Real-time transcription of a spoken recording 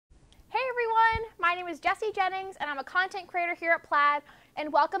name is Jessie Jennings, and I'm a content creator here at Plaid,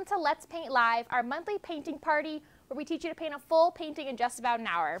 and welcome to Let's Paint Live, our monthly painting party where we teach you to paint a full painting in just about an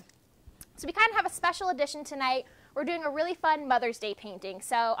hour. So we kind of have a special edition tonight. We're doing a really fun Mother's Day painting.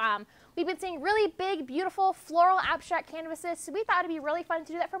 So we've been seeing really big, beautiful, floral abstract canvases, so we thought it'd be really fun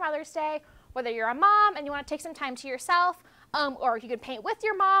to do that for Mother's Day, whether you're a mom and you want to take some time to yourself, or you could paint with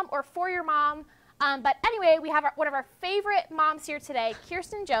your mom or for your mom. But anyway, we have one of our favorite moms here today,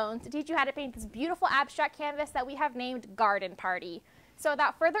 Kirsten Jones, to teach you how to paint this beautiful abstract canvas that we have named Garden Party. So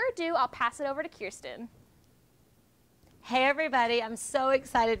without further ado, I'll pass it over to Kirsten. Hey everybody, I'm so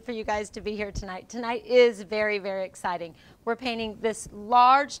excited for you guys to be here tonight. Tonight is very, very exciting. We're painting this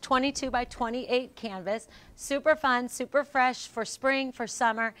large 22 by 28 canvas. Super fun, super fresh for spring, for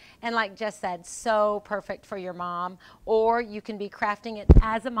summer, and like Jess said, so perfect for your mom. Or you can be crafting it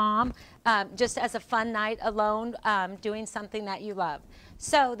as a mom, just as a fun night alone, doing something that you love.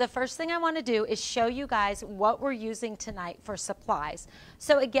 So the first thing I want to do is show you guys what we're using tonight for supplies.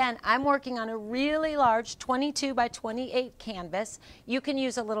 So again, I'm working on a really large 22 by 28 canvas. You can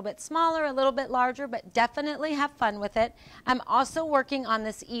use a little bit smaller, a little bit larger, but definitely have fun with it. I'm also working on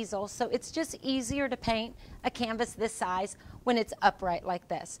this easel, so it's just easier to paint a canvas this size when it's upright like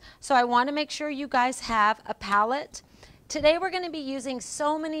this. So I want to make sure you guys have a palette. Today we're going to be using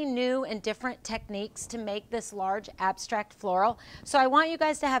so many new and different techniques to make this large abstract floral. So I want you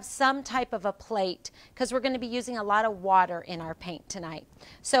guys to have some type of a plate because we're going to be using a lot of water in our paint tonight.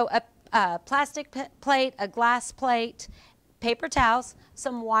 So a plastic plate, a glass plate, paper towels,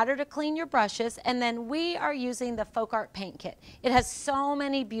 some water to clean your brushes, and then we are using the Folk Art paint kit. It has so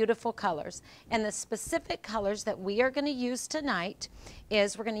many beautiful colors, and the specific colors that we are going to use tonight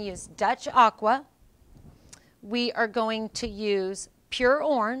is we're going to use Dutch Aqua. We are going to use Pure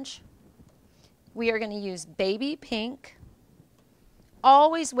Orange. We are going to use Baby Pink.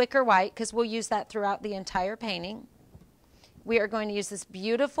 Always Wicker White, because we'll use that throughout the entire painting. We are going to use this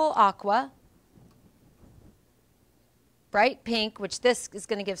beautiful Aqua. Bright Pink, which this is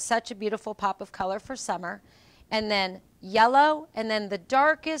going to give such a beautiful pop of color for summer. And then Yellow, and then the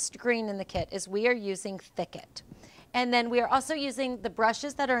darkest green in the kit is we are using Thicket. And then we are also using the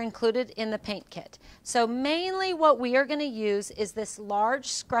brushes that are included in the paint kit. So mainly what we are going to use is this large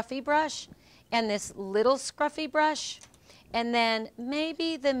scruffy brush and this little scruffy brush, and then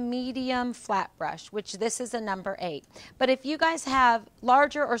maybe the medium flat brush, which this is a number 8. But if you guys have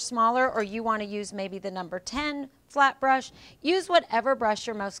larger or smaller, or you want to use maybe the number 10 flat brush, use whatever brush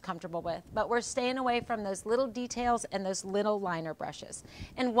you're most comfortable with. But we're staying away from those little details and those little liner brushes.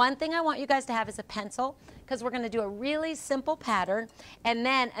 And one thing I want you guys to have is a pencil, because we're going to do a really simple pattern, and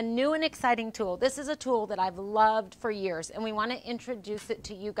then a new and exciting tool. This is a tool that I've loved for years, and we want to introduce it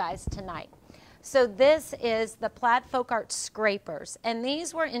to you guys tonight. So this is the Plaid Folk Art Scrapers, and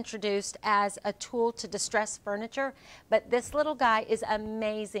these were introduced as a tool to distress furniture, but this little guy is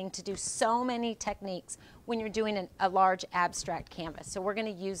amazing to do so many techniques when you're doing a large abstract canvas. So we're going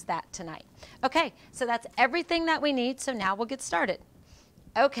to use that tonight. Okay, so that's everything that we need, so now we'll get started.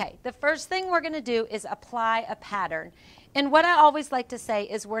 Okay, the first thing we're going to do is apply a pattern. And what I always like to say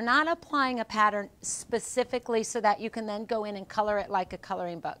is we're not applying a pattern specifically so that you can then go in and color it like a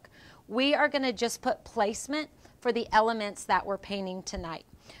coloring book. We are going to just put placement for the elements that we're painting tonight.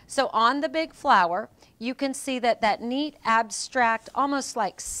 So on the big flower, you can see that that neat abstract, almost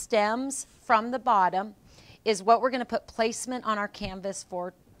like stems from the bottom, is what we're going to put placement on our canvas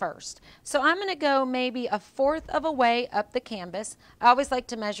for first. So I'm going to go maybe 1/4 of a way up the canvas. I always like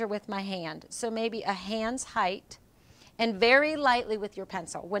to measure with my hand. So maybe a hand's height, and very lightly with your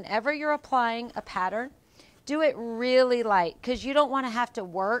pencil. Whenever you're applying a pattern, do it really light, because you don't want to have to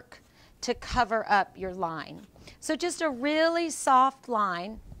work to cover up your line. So just a really soft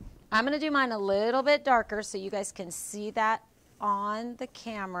line. I'm going to do mine a little bit darker so you guys can see that on the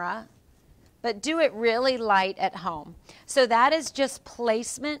camera, but do it really light at home. So that is just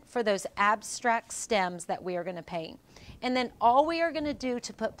placement for those abstract stems that we are going to paint. And then all we are going to do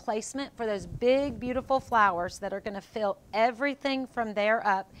to put placement for those big, beautiful flowers that are going to fill everything from there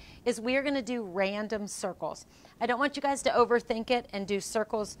up is we are going to do random circles. I don't want you guys to overthink it and do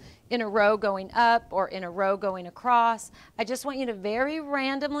circles in a row going up or in a row going across. I just want you to very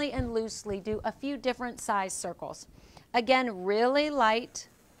randomly and loosely do a few different size circles. Again, really light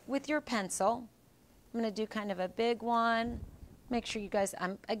with your pencil. I'm going to do kind of a big one. Make sure you guys,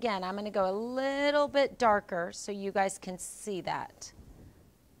 I'm going to go a little bit darker so you guys can see that.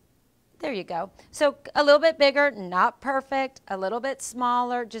 There you go. So a little bit bigger, not perfect, a little bit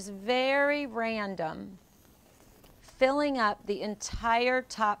smaller, just very random, filling up the entire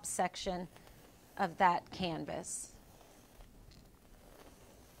top section of that canvas.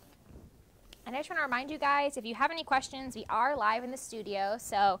 And I just want to remind you guys, if you have any questions, we are live in the studio.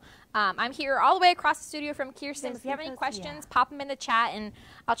 So I'm here all the way across the studio from Kirsten. If you have any questions, pop them in the chat, and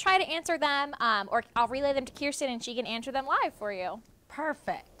I'll try to answer them, or I'll relay them to Kirsten, and she can answer them live for you.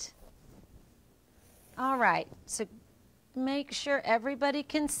 Perfect. All right. So make sure everybody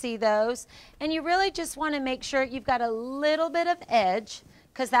can see those. And you really just want to make sure you've got a little bit of edge,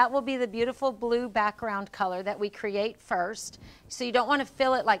 because that will be the beautiful blue background color that we create first. So you don't want to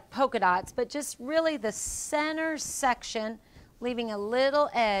fill it like polka dots, but just really the center section, leaving a little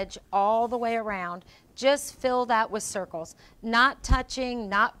edge all the way around. Just fill that with circles. Not touching,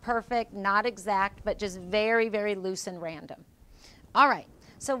 not perfect, not exact, but just very, very loose and random. All right,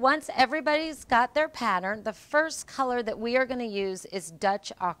 so once everybody's got their pattern, the first color that we are going to use is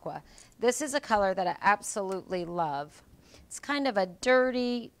Dutch Aqua. This is a color that I absolutely love. It's kind of a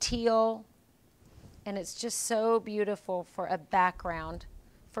dirty teal, and it's just so beautiful for a background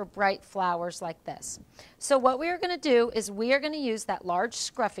for bright flowers like this. So what we are going to do is we are going to use that large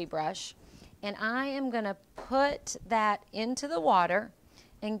scruffy brush, and I am going to put that into the water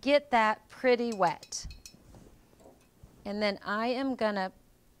and get that pretty wet. And then I am going to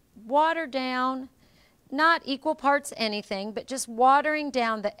water down, not equal parts anything, but just watering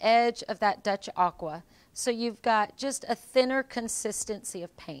down the edge of that Dutch Aqua. So you've got just a thinner consistency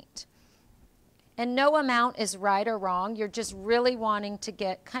of paint. And no amount is right or wrong. You're just really wanting to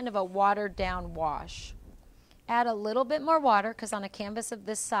get kind of a watered down wash. Add a little bit more water, because on a canvas of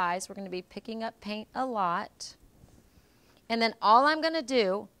this size, we're going to be picking up paint a lot. And then all I'm going to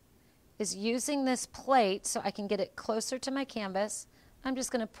do is, using this plate so I can get it closer to my canvas, I'm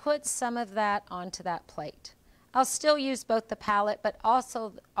just going to put some of that onto that plate. I'll still use both the palette, but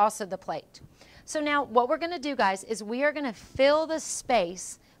also the plate. So now what we're going to do, guys, is we are going to fill the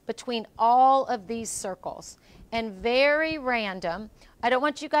space between all of these circles. And very random. I don't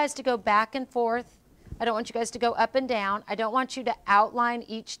want you guys to go back and forth. I don't want you guys to go up and down. I don't want you to outline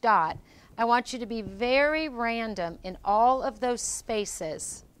each dot. I want you to be very random in all of those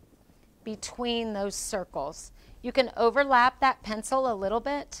spaces between those circles. You can overlap that pencil a little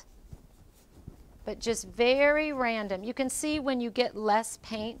bit, but just very random. You can see when you get less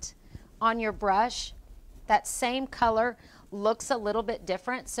paint on your brush, that same color looks a little bit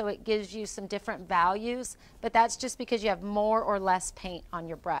different, so it gives you some different values, but that's just because you have more or less paint on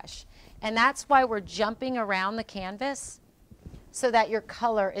your brush. And that's why we're jumping around the canvas, so that your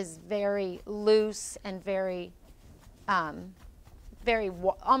color is very loose and very,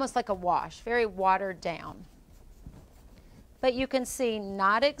 almost like a wash, very watered down. But you can see,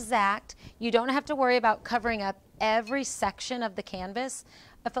 not exact. You don't have to worry about covering up every section of the canvas.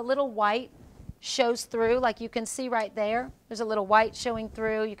 If a little white shows through, like you can see right there, there's a little white showing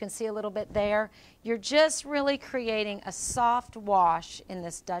through, you can see a little bit there. You're just really creating a soft wash in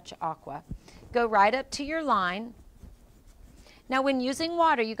this Dutch Aqua. Go right up to your line. Now when using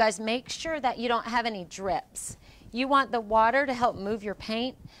water, you guys make sure that you don't have any drips. You want the water to help move your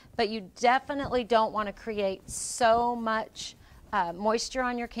paint, but you definitely don't want to create so much moisture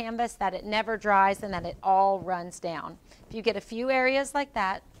on your canvas that it never dries and that it all runs down. If you get a few areas like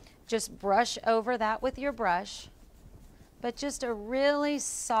that, just brush over that with your brush, but just a really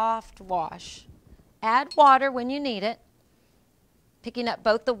soft wash. Add water when you need it, picking up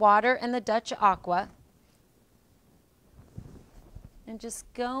both the water and the Dutch Aqua, and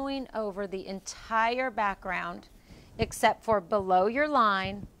just going over the entire background except for below your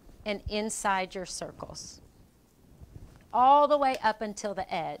line and inside your circles, all the way up until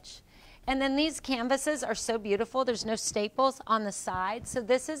the edge. And then these canvases are so beautiful. There's no staples on the side. So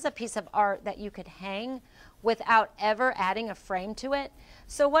this is a piece of art that you could hang without ever adding a frame to it.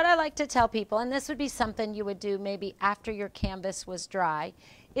 So what I like to tell people, and this would be something you would do maybe after your canvas was dry,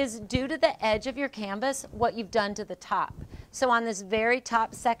 is do to the edge of your canvas what you've done to the top. So on this very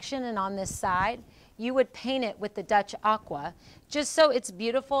top section and on this side, you would paint it with the Dutch Aqua, just so it's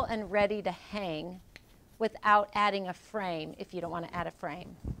beautiful and ready to hang without adding a frame if you don't want to add a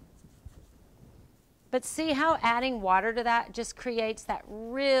frame. But see how adding water to that just creates that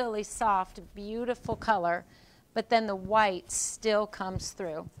really soft, beautiful color, but then the white still comes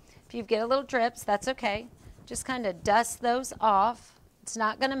through. If you get a little drips, that's okay. Just kind of dust those off. It's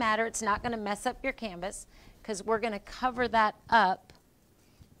not going to matter. It's not going to mess up your canvas, because we're going to cover that up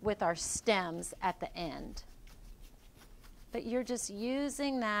with our stems at the end. But you're just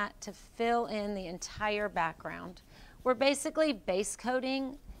using that to fill in the entire background. We're basically base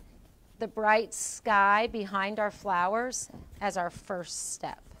coating the bright sky behind our flowers as our first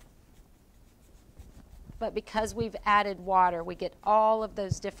step. But because we've added water, we get all of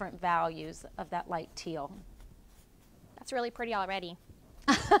those different values of that light teal. That's really pretty already.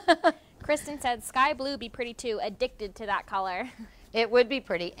 Kristen said sky blue be pretty too, addicted to that color. It would be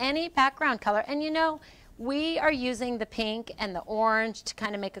pretty. Any background color. And you know, we are using the pink and the orange to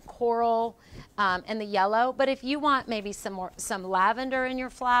kind of make a coral and the yellow. But if you want maybe some lavender in your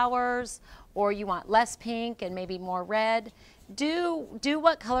flowers, or you want less pink and maybe more red, do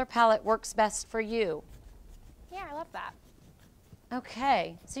what color palette works best for you. Yeah, I love that.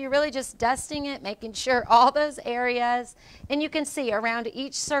 Okay, so you're really just dusting it, making sure all those areas, and you can see around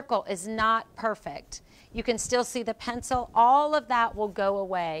each circle is not perfect. You can still see the pencil. All of that will go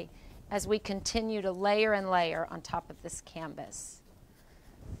away as we continue to layer and layer on top of this canvas.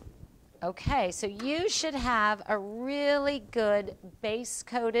 Okay, so you should have a really good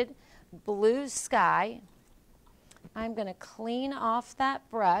base-coated blue sky. I'm going to clean off that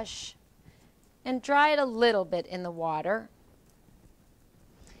brush and dry it a little bit in the water.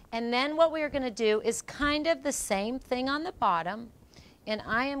 And then what we're going to do is kind of the same thing on the bottom. And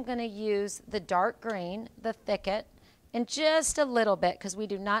I am going to use the dark green, the thicket, and just a little bit, because we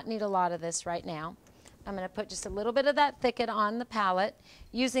do not need a lot of this right now. I'm going to put just a little bit of that thicket on the palette.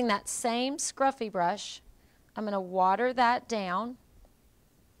 Using that same scruffy brush, I'm going to water that down.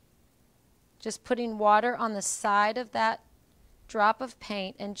 Just putting water on the side of that drop of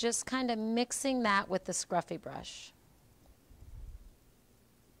paint and just kind of mixing that with the scruffy brush.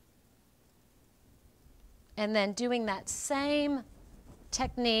 And then doing that same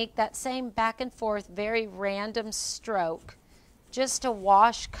technique, that same back and forth, very random stroke, just to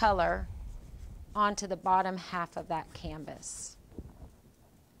wash color onto the bottom half of that canvas.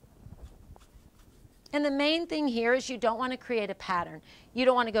 And the main thing here is you don't want to create a pattern. You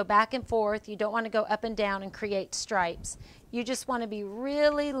don't want to go back and forth. You don't want to go up and down and create stripes. You just want to be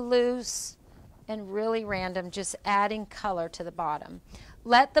really loose and really random, just adding color to the bottom.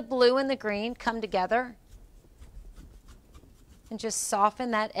 Let the blue and the green come together and just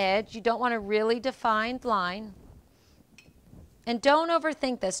soften that edge. You don't want a really defined line. And don't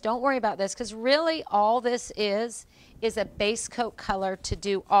overthink this. Don't worry about this, because really all this is a base coat color to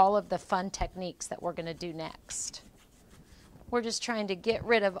do all of the fun techniques that we're going to do next. We're just trying to get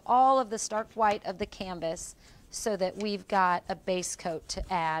rid of all of the stark white of the canvas so that we've got a base coat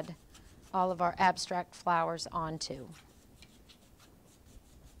to add all of our abstract flowers onto.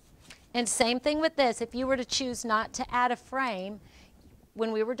 And same thing with this. If you were to choose not to add a frame,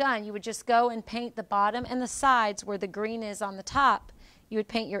 when we were done, you would just go and paint the bottom and the sides where the green is on the top. You would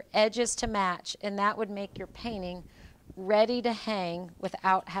paint your edges to match, and that would make your painting ready to hang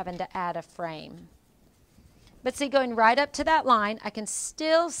without having to add a frame. But see, going right up to that line, I can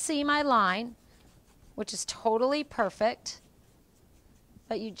still see my line, which is totally perfect.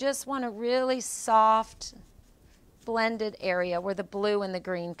 But you just want a really soft, blended area where the blue and the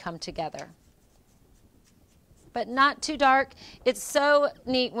green come together. But not too dark. It's so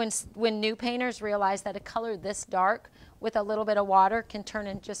neat when new painters realize that a color this dark with a little bit of water can turn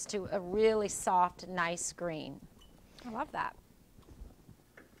in just to a really soft, nice green. I love that.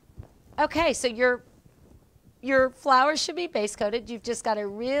 Okay, so your flowers should be base coated. You've just got a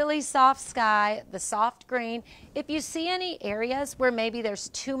really soft sky, the soft green. If you see any areas where maybe there's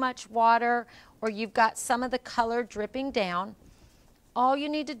too much water or you've got some of the color dripping down, all you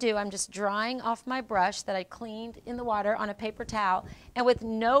need to do, I'm just drying off my brush that I cleaned in the water on a paper towel, and with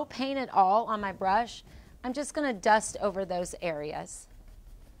no paint at all on my brush, I'm just going to dust over those areas.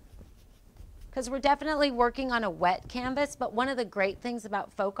 Because we're definitely working on a wet canvas, but one of the great things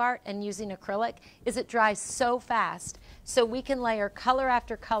about folk art and using acrylic is it dries so fast, so we can layer color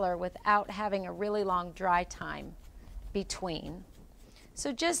after color without having a really long dry time between.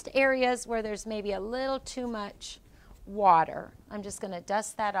 So just areas where there's maybe a little too much water. I'm just going to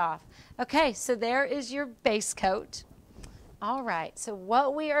dust that off. Okay, so there is your base coat. All right, so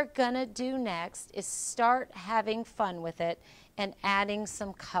what we are going to do next is start having fun with it and adding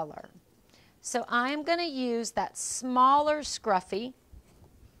some color. So I'm going to use that smaller scruffy,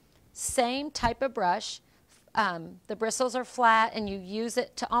 same type of brush. The bristles are flat and you use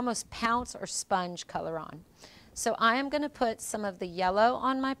it to almost pounce or sponge color on. So I am going to put some of the yellow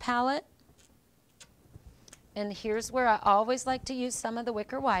on my palette. And here's where I always like to use some of the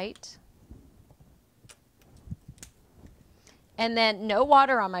wicker white. And then no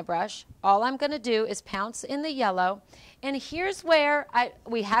water on my brush. All I'm going to do is pounce in the yellow. And here's where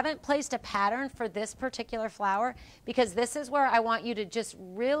we haven't placed a pattern for this particular flower, because this is where I want you to just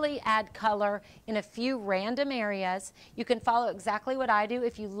really add color in a few random areas. You can follow exactly what I do.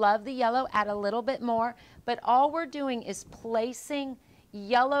 If you love the yellow, add a little bit more. But all we're doing is placing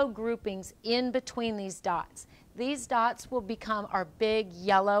yellow groupings in between these dots. these dots will become our big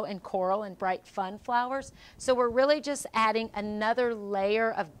yellow and coral and bright fun flowers. So we're really just adding another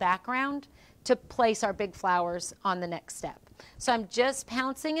layer of background to place our big flowers on the next step. So I'm just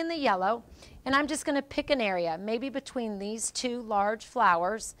pouncing in the yellow, and I'm just going to pick an area, maybe between these two large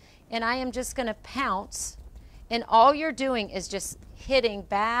flowers, and I am just going to pounce, and all you're doing is just hitting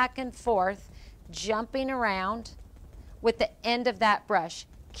back and forth, jumping around with the end of that brush,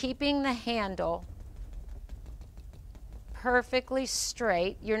 keeping the handle perfectly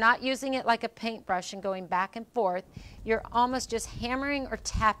straight. You're not using it like a paintbrush and going back and forth. You're almost just hammering or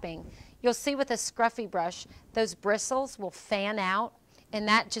tapping. You'll see with a scruffy brush, those bristles will fan out, and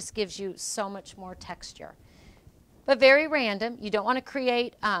that just gives you so much more texture. But very random. You don't want to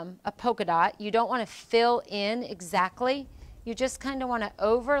create a polka dot. You don't want to fill in exactly. You just kind of want to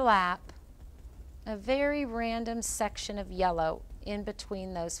overlap a very random section of yellow in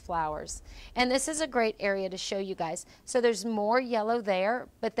between those flowers. And this is a great area to show you guys. So there's more yellow there,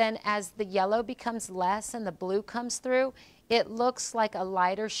 but then as the yellow becomes less and the blue comes through, it looks like a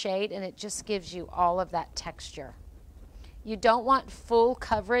lighter shade, and it just gives you all of that texture. You don't want full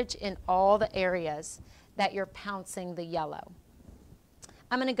coverage in all the areas that you're pouncing the yellow.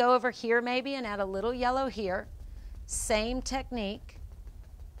 I'm going to go over here maybe and add a little yellow here. Same technique.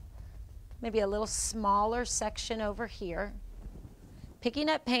 Maybe a little smaller section over here. Picking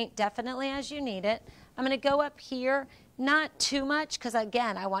up paint definitely as you need it. I'm going to go up here, not too much, because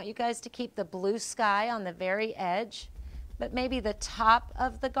again, I want you guys to keep the blue sky on the very edge, but maybe the top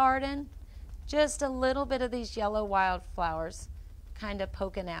of the garden, just a little bit of these yellow wildflowers kind of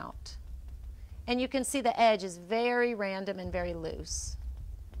poking out. And you can see the edge is very random and very loose.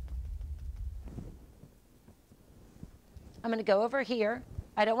 I'm going to go over here.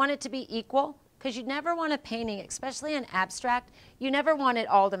 I don't want it to be equal, because you never want a painting, especially in abstract, you never want it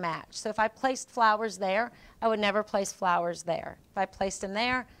all to match. So if I placed flowers there, I would never place flowers there. If I placed them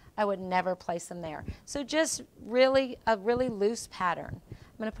there, I would never place them there. So just really a really loose pattern.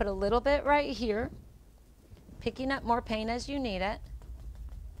 I'm going to put a little bit right here, picking up more paint as you need it.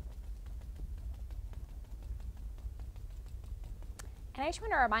 And I just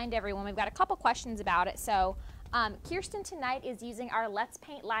want to remind everyone, we've got a couple questions about it. So Kirsten tonight is using our Let's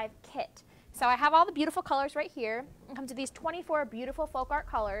Paint Live kit. So I have all the beautiful colors right here. It comes with these 24 beautiful folk art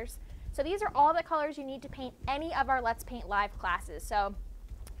colors. So these are all the colors you need to paint any of our Let's Paint Live classes. So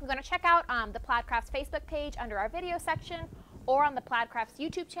you're going to check out the Plaid Crafts Facebook page under our video section, or on the Plaid Crafts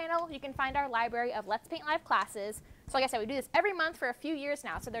YouTube channel. You can find our library of Let's Paint Live classes. So like I said, we do this every month for a few years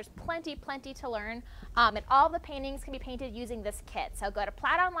now, so there's plenty to learn. And all the paintings can be painted using this kit. So go to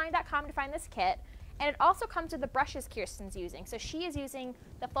plaidonline.com to find this kit. And it also comes with the brushes Kirsten's using. So she is using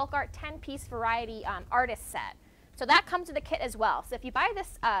the Folk Art 10-piece variety artist set. So that comes with the kit as well. So if you buy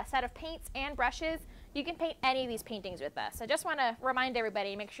this set of paints and brushes, you can paint any of these paintings with us. So I just want to remind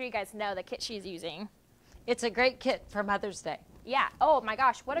everybody, make sure you guys know the kit she's using. It's a great kit for Mother's Day. Yeah. Oh my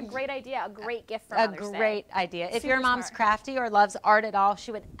gosh, what a great idea. A great gift for Mother's Day. A great idea. If Super your mom's smart. crafty or loves art at all,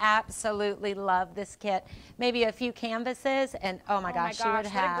 she would absolutely love this kit. Maybe a few canvases, and oh my gosh, she would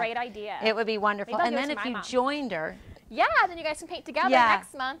have. What a great idea. It would be wonderful. Maybe I'll And give it then to if my you mom. joined her. Yeah, then you guys can paint together Yeah.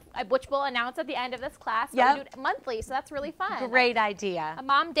 next month, which we'll announce at the end of this class. But Yep. we do it monthly, so that's really fun. Great idea. A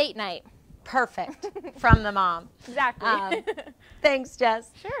mom date night. Perfect from the mom. Exactly. Thanks,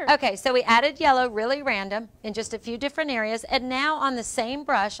 Jess. Sure. Okay, so we added yellow really random in just a few different areas. And now on the same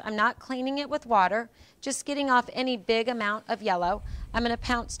brush, I'm not cleaning it with water, just getting off any big amount of yellow. I'm going to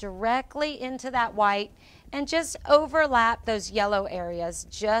pounce directly into that white and just overlap those yellow areas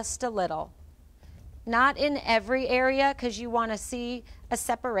just a little. Not in every area, because you want to see a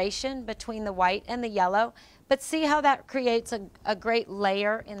separation between the white and the yellow, but see how that creates a great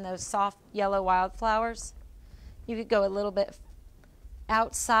layer in those soft yellow wildflowers. You could go a little bit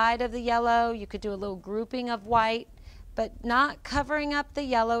outside of the yellow. You could do a little grouping of white, but not covering up the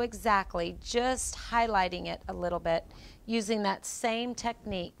yellow exactly, just highlighting it a little bit using that same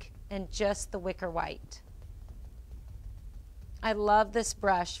technique and just the wicker white. I love this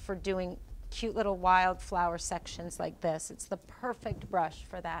brush for doing cute little wildflower sections like this. It's the perfect brush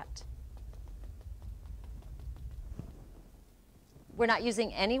for that. We're not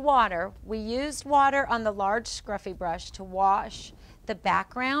using any water. We used water on the large scruffy brush to wash the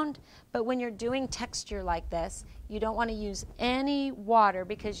background, but when you're doing texture like this, you don't want to use any water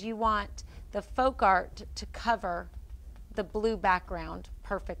because you want the folk art to cover the blue background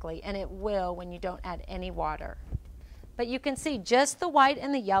perfectly, and it will when you don't add any water. But you can see just the white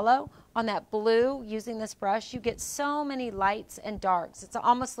and the yellow on that blue using this brush, you get so many lights and darks. It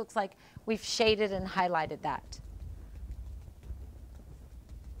almost looks like we've shaded and highlighted that.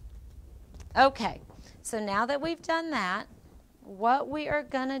 Okay, So now that we've done that, what we are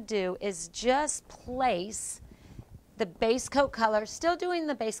going to do is just place the base coat color, still doing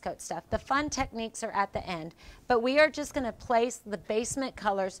the base coat stuff. The fun techniques are at the end, but we are just going to place the basement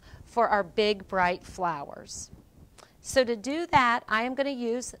colors for our big bright flowers. So to do that, I am going to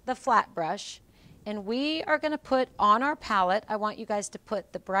use the flat brush, and we are going to put on our palette, I want you guys to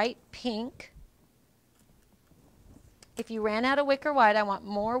put the bright pink. If you ran out of wicker white, I want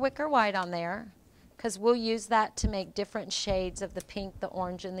more wicker white on there, because we'll use that to make different shades of the pink, the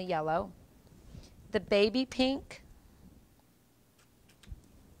orange, and the yellow. The baby pink,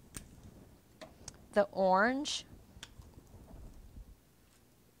 the orange,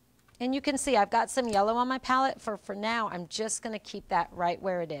 and you can see I've got some yellow on my palette. For now, I'm just going to keep that right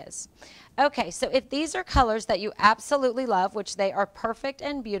where it is. Okay, so if these are colors that you absolutely love, which they are perfect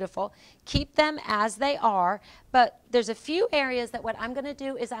and beautiful, keep them as they are, but there's a few areas that what I'm going to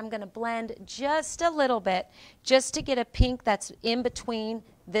do is I'm going to blend just a little bit just to get a pink that's in between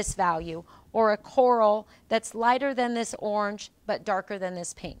this value, or a coral that's lighter than this orange but darker than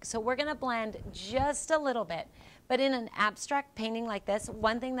this pink. So we're going to blend just a little bit. But in an abstract painting like this,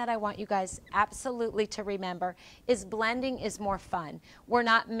 one thing that I want you guys absolutely to remember is blending is more fun. We're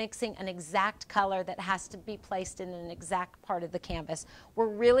not mixing an exact color that has to be placed in an exact part of the canvas. We're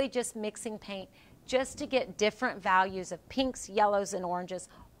really just mixing paint just to get different values of pinks, yellows, and oranges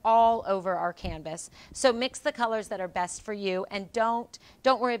all over our canvas. So mix the colors that are best for you, and don't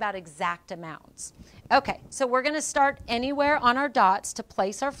worry about exact amounts. Okay, so we're going to start anywhere on our dots to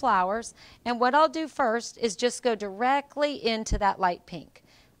place our flowers, and what I'll do first is just go directly into that light pink.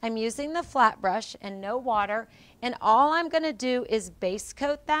 I'm using the flat brush and no water, and all I'm going to do is base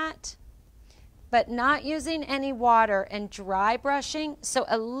coat that, but not using any water and dry brushing. So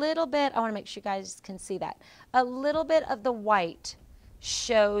a little bit, I want to make sure you guys can see that, a little bit of the white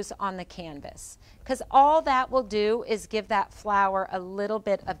shows on the canvas, because all that will do is give that flower a little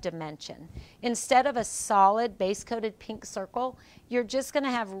bit of dimension. Instead of a solid base coated pink circle, you're just going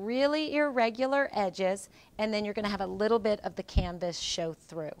to have really irregular edges, and then you're going to have a little bit of the canvas show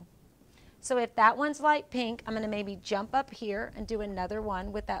through. So if that one's light pink, I'm going to maybe jump up here and do another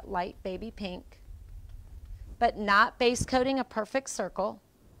one with that light baby pink, but not base coating a perfect circle.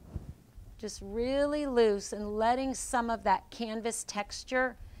 Just really loose and letting some of that canvas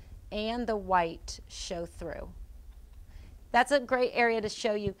texture and the white show through. That's a great area to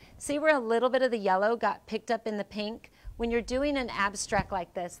show you. See where a little bit of the yellow got picked up in the pink? When you're doing an abstract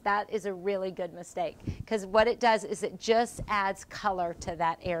like this, that is a really good mistake, because what it does is it just adds color to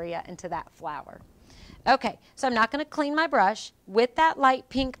that area and to that flower. Okay, so I'm not going to clean my brush. With that light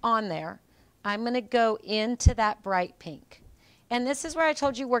pink on there, I'm going to go into that bright pink. And this is where I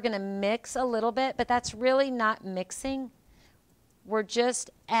told you we're going to mix a little bit, but that's really not mixing. We're just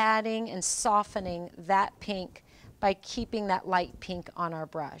adding and softening that pink by keeping that light pink on our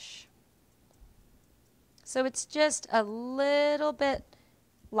brush. So it's just a little bit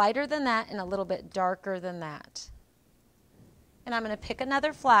lighter than that and a little bit darker than that. And I'm going to pick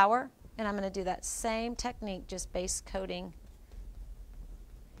another flower, and I'm going to do that same technique, just base coating.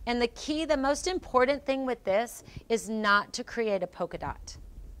 And the key, the most important thing with this is not to create a polka dot.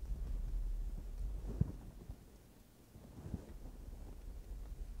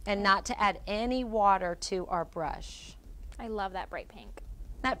 And not to add any water to our brush. I love that bright pink.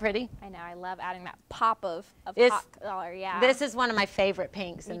 Isn't that pretty? I know, I love adding that pop of hot color, yeah. This is one of my favorite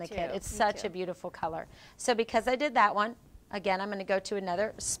pinks in the kit. It's such a beautiful color. So because I did that one, again, I'm going to go to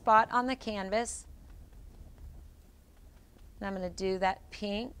another spot on the canvas. And I'm going to do that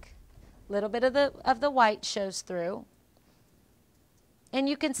pink. A little bit of the white shows through. And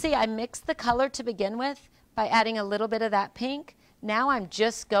you can see I mixed the color to begin with by adding a little bit of that pink. Now I'm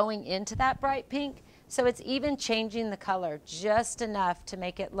just going into that bright pink. So it's even changing the color just enough to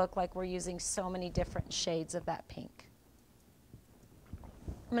make it look like we're using so many different shades of that pink.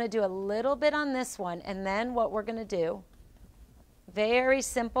 I'm going to do a little bit on this one, and then what we're going to do, very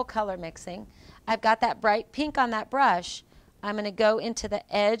simple color mixing. I've got that bright pink on that brush. I'm going to go into the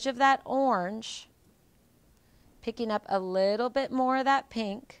edge of that orange, picking up a little bit more of that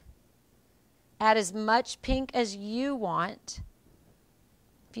pink. Add as much pink as you want.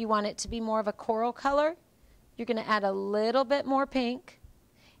 If you want it to be more of a coral color, you're going to add a little bit more pink.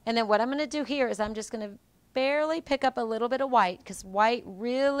 And then what I'm going to do here is I'm just going to barely pick up a little bit of white, because white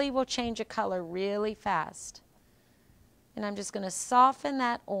really will change a color really fast. And I'm just going to soften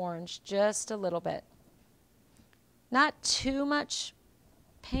that orange just a little bit. Not too much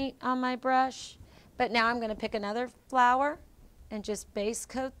paint on my brush, but now I'm going to pick another flower and just base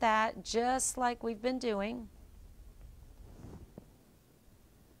coat that just like we've been doing.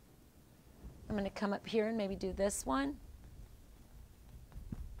 I'm going to come up here and maybe do this one.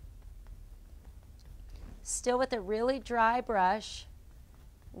 Still with a really dry brush,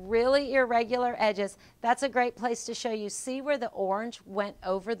 really irregular edges. That's a great place to show you. See where the orange went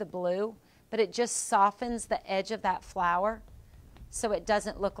over the blue, but it just softens the edge of that flower so it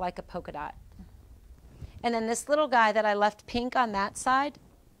doesn't look like a polka dot. And then this little guy that I left pink on that side,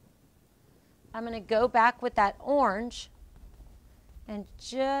 I'm going to go back with that orange and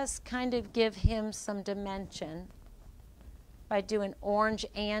just kind of give him some dimension by doing orange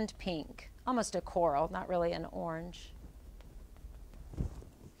and pink. Almost a coral, not really an orange.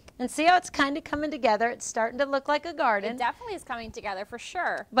 And see how it's kind of coming together? It's starting to look like a garden. It definitely is coming together for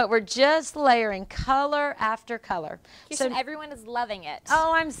sure. But we're just layering color after color. Kirsten, everyone is loving it.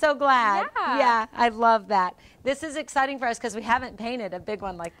 Oh, I'm so glad. Yeah. Yeah, I love that. This is exciting for us because we haven't painted a big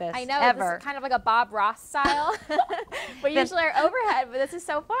one like this. I know, ever. This is kind of like a Bob Ross style. We usually are overhead, but this is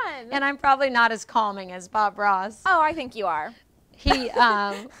so fun. And I'm probably not as calming as Bob Ross. Oh, I think you are. He,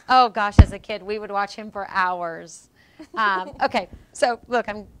 oh gosh, as a kid, we would watch him for hours. Okay, so look,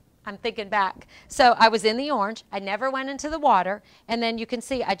 I'm thinking back. So I was in the orange. I never went into the water. And then you can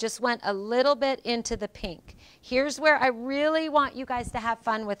see I just went a little bit into the pink. Here's where I really want you guys to have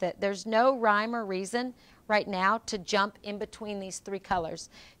fun with it. There's no rhyme or reason right now to jump in between these three colors.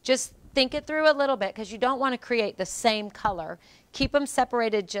 Just think it through a little bit because you don't want to create the same color. Keep them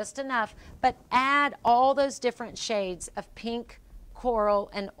separated just enough, but add all those different shades of pink, coral,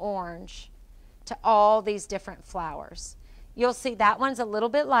 and orange to all these different flowers. You'll see that one's a little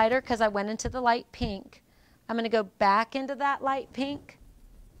bit lighter because I went into the light pink. I'm going to go back into that light pink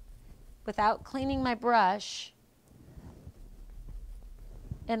without cleaning my brush.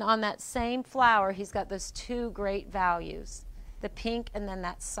 And on that same flower, he's got those two great values, the pink and then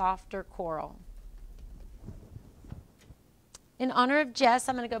that softer coral. In honor of Jess,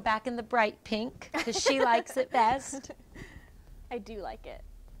 I'm going to go back in the bright pink because she likes it best. I do like it.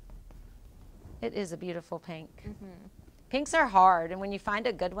 It is a beautiful pink. Mm-hmm. Pinks are hard, and when you find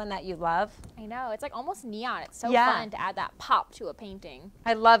a good one that you love. I know, it's like almost neon. It's so fun to add that pop to a painting.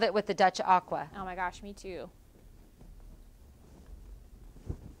 I love it with the Dutch Aqua. Oh my gosh, me too.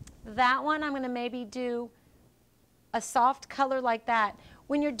 That one, I'm going to maybe do a soft color like that.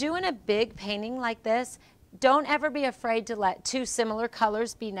 When you're doing a big painting like this, don't ever be afraid to let two similar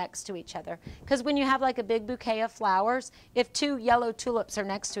colors be next to each other. Because when you have like a big bouquet of flowers, if two yellow tulips are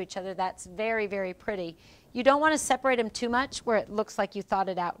next to each other, that's very, very pretty. You don't want to separate them too much where it looks like you thought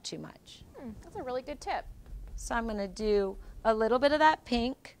it out too much. That's a really good tip. So I'm going to do a little bit of that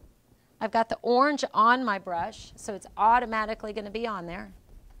pink. I've got the orange on my brush, so it's automatically going to be on there.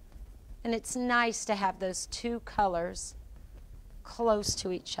 And it's nice to have those two colors close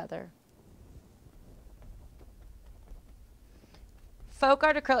to each other. Folk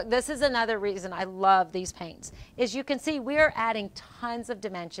art acrylic, this is another reason I love these paints, is you can see we are adding tons of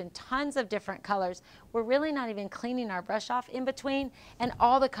dimension, tons of different colors. We're really not even cleaning our brush off in between, and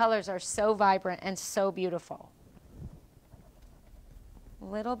all the colors are so vibrant and so beautiful. A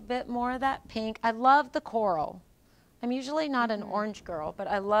little bit more of that pink. I love the coral. I'm usually not an orange girl, but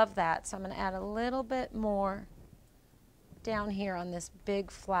I love that, so I'm going to add a little bit more down here on this big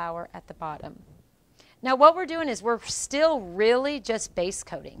flower at the bottom. Now what we're doing is we're still really just base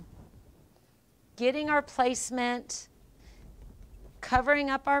coating. Getting our placement,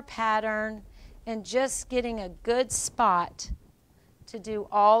 covering up our pattern, and just getting a good spot to do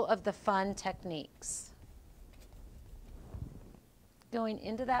all of the fun techniques. Going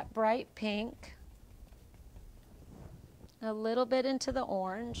into that bright pink, a little bit into the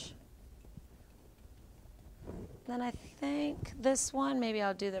orange. Then I think this one, maybe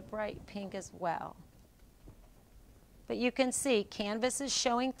I'll do the bright pink as well. But you can see canvas is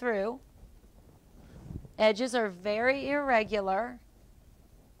showing through. Edges are very irregular,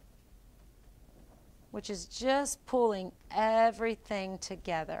 which is just pulling everything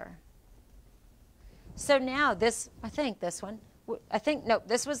together. So now this, I think this one, no,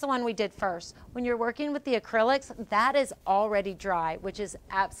 this was the one we did first. When you're working with the acrylics, that is already dry, which is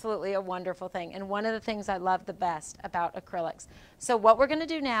absolutely a wonderful thing. And one of the things I love the best about acrylics. So what we're going to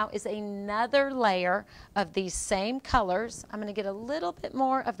do now is another layer of these same colors. I'm going to get a little bit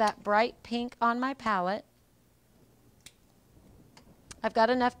more of that bright pink on my palette. I've got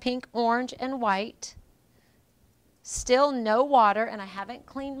enough pink, orange, and white. Still no water, and I haven't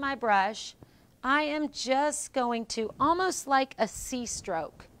cleaned my brush. I am just going to, almost like a C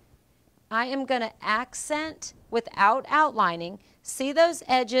stroke, I am going to accent without outlining. See those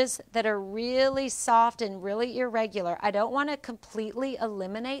edges that are really soft and really irregular? I don't want to completely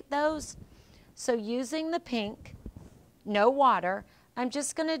eliminate those. So using the pink, no water, I'm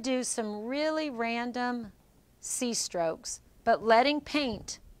just going to do some really random C strokes, but letting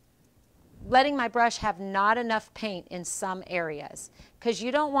my brush have not enough paint in some areas, because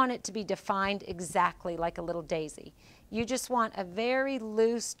you don't want it to be defined exactly like a little daisy. You just want a very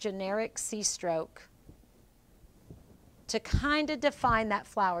loose, generic C stroke to kind of define that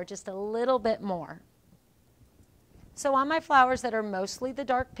flower just a little bit more. So on my flowers that are mostly the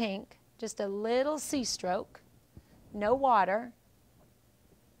dark pink, just a little C stroke, no water,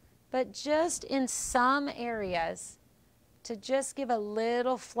 but just in some areas to just give a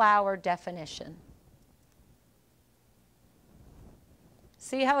little flower definition.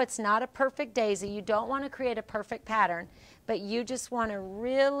 See how it's not a perfect daisy? You don't want to create a perfect pattern, but you just want to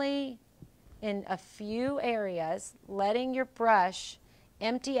really, in a few areas, letting your brush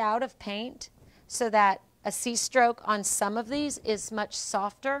empty out of paint so that a C stroke on some of these is much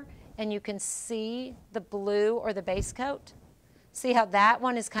softer and you can see the blue or the base coat. See how that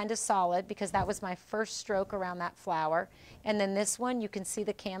one is kind of solid because that was my first stroke around that flower. And then this one, you can see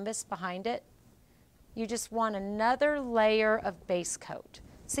the canvas behind it. You just want another layer of base coat.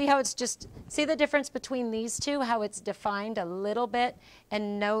 See how it's just, see the difference between these two, how it's defined a little bit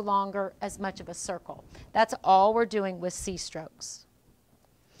and no longer as much of a circle. That's all we're doing with C strokes.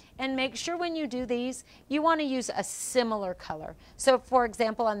 And make sure when you do these, you want to use a similar color. So for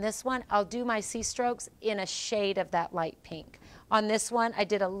example, on this one, I'll do my C strokes in a shade of that light pink. On this one, I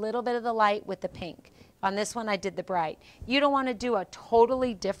did a little bit of the light with the pink. On this one, I did the bright. You don't want to do a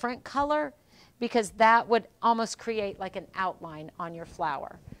totally different color because that would almost create like an outline on your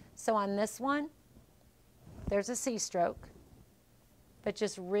flower. So on this one, there's a C stroke, but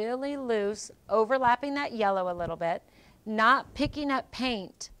just really loose, overlapping that yellow a little bit, not picking up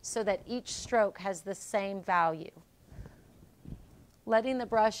paint so that each stroke has the same value. Letting the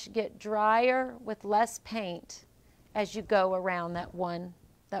brush get drier with less paint as you go around that one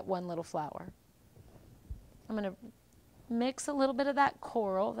little flower. I'm going to mix a little bit of that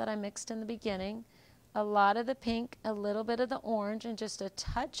coral that I mixed in the beginning, a lot of the pink, a little bit of the orange, and just a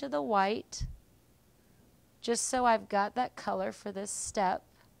touch of the white, just so I've got that color for this step.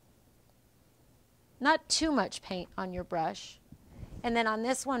 Not too much paint on your brush. And then on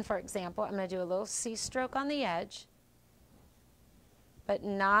this one, for example, I'm going to do a little C stroke on the edge, but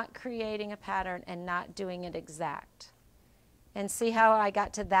not creating a pattern and not doing it exact. And see how I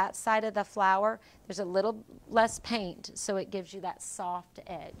got to that side of the flower? There's a little less paint, so it gives you that soft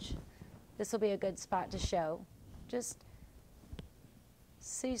edge. This will be a good spot to show. Just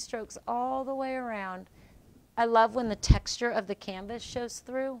C strokes all the way around. I love when the texture of the canvas shows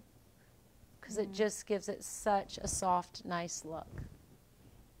through because it just gives it such a soft, nice look.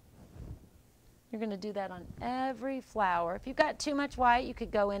 You're going to do that on every flower. If you've got too much white, you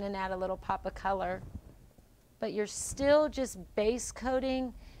could go in and add a little pop of color. But you're still just base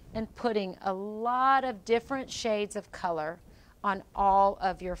coating and putting a lot of different shades of color on all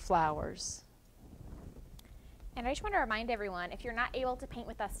of your flowers. And I just want to remind everyone, if you're not able to paint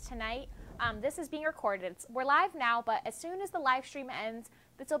with us tonight, this is being recorded. We're live now, but as soon as the live stream ends,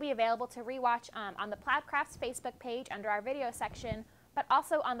 this will be available to rewatch on the Plaid Crafts Facebook page under our video section, but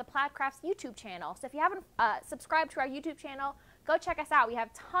also on the Plaid Crafts YouTube channel. So if you haven't subscribed to our YouTube channel, go check us out. We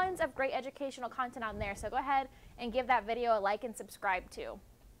have tons of great educational content on there, so go ahead and give that video a like and subscribe too.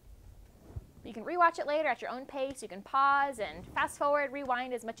 You can rewatch it later at your own pace. You can pause and fast forward,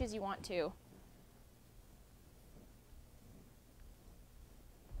 rewind as much as you want to.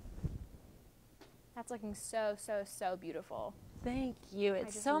 That's looking so, so, so beautiful. Thank you.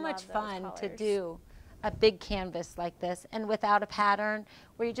 It's so much fun to do a big canvas like this and without a pattern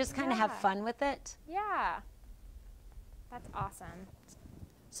where you just kind of have fun with it. Yeah. That's awesome.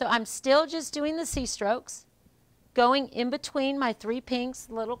 So I'm still just doing the C strokes, going in between my three pinks,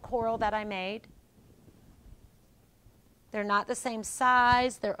 little coral that I made. They're not the same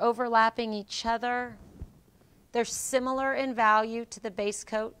size. They're overlapping each other. They're similar in value to the base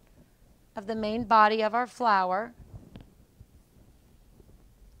coat of the main body of our flower.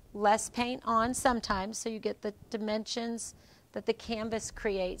 Less paint on sometimes, so you get the dimensions that the canvas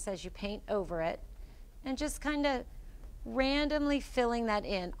creates as you paint over it. And just kind of randomly filling that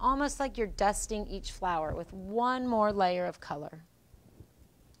in, almost like you're dusting each flower with one more layer of color.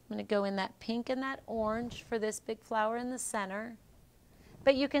 I'm going to go in that pink and that orange for this big flower in the center.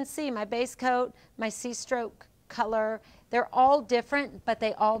 But you can see my base coat, my C stroke color, they're all different, but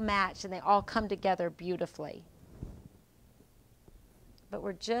they all match and they all come together beautifully. But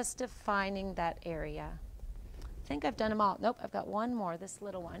we're just defining that area. I think I've done them all. Nope, I've got one more, this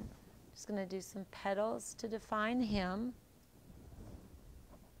little one. Just going to do some petals to define him.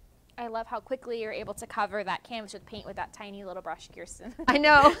 I love how quickly you're able to cover that canvas with paint with that tiny little brush, Kirsten. I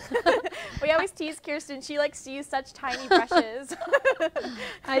know. We always tease Kirsten. She likes to use such tiny brushes.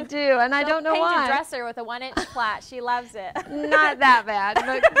 I do, and I don't know why. Paint a dresser with a 1-inch flat. She loves it. Not that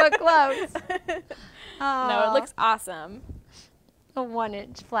bad, but close. No, it looks awesome. A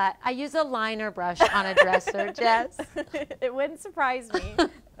 1-inch flat. I use a liner brush on a dresser, Jess. It wouldn't surprise me.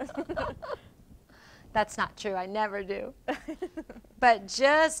 That's not true. I never do. But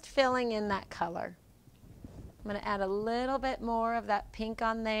just filling in that color. I'm going to add a little bit more of that pink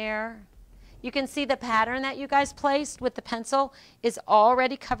on there. You can see the pattern that you guys placed with the pencil is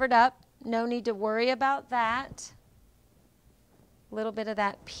already covered up. No need to worry about that. A little bit of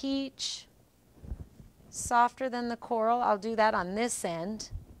that peach. Softer than the coral. I'll do that on this end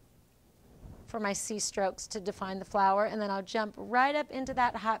for my C strokes to define the flower. And then I'll jump right up into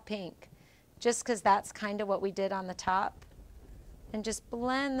that hot pink, just because that's kind of what we did on the top. And just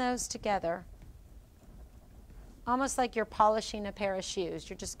blend those together. Almost like you're polishing a pair of shoes.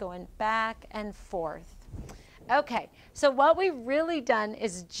 You're just going back and forth. Okay, so what we've really done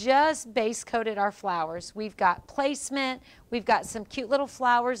is just base coated our flowers. We've got placement, we've got some cute little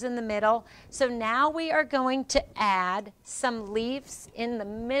flowers in the middle. So now we are going to add some leaves in the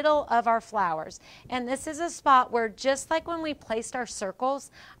middle of our flowers. And this is a spot where, just like when we placed our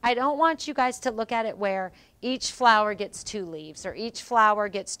circles, I don't want you guys to look at it where each flower gets 2 leaves or each flower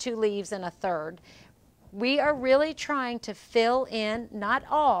gets 2 leaves and a third. We are really trying to fill in, not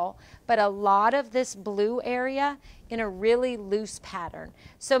all, but a lot of this blue area in a really loose pattern.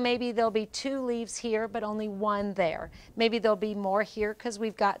 So maybe there'll be 2 leaves here, but only 1 there. Maybe there'll be more here because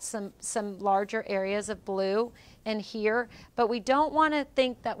we've got some larger areas of blue and here. But we don't want to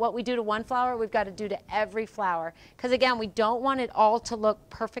think that what we do to one flower, we've got to do to every flower. Because again, we don't want it all to look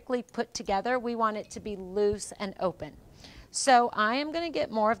perfectly put together. We want it to be loose and open. So I am going to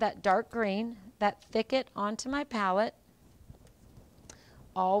get more of that dark green, that thicket, onto my palette.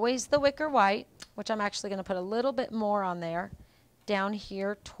 Always the wicker white, which I'm actually going to put a little bit more on there, down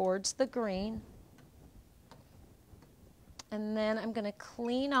here towards the green. And then I'm going to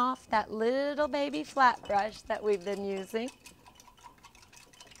clean off that little baby flat brush that we've been using.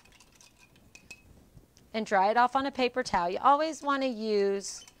 And dry it off on a paper towel. You always want to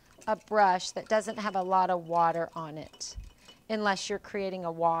use a brush that doesn't have a lot of water on it, unless you're creating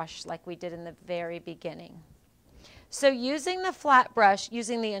a wash like we did in the very beginning. So using the flat brush,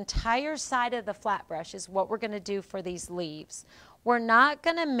 using the entire side of the flat brush is what we're going to do for these leaves. We're not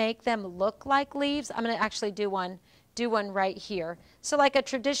going to make them look like leaves. I'm going to actually do one right here. So like a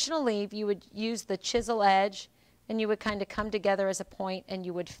traditional leaf, you would use the chisel edge and you would kind of come together as a point and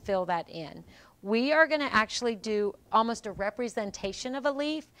you would fill that in. We are going to actually do almost a representation of a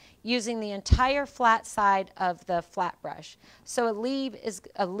leaf using the entire flat side of the flat brush. So a leaf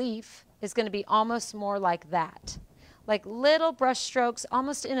is going to be almost more like that. Like little brush strokes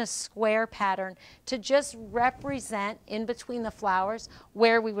almost in a square pattern to just represent in between the flowers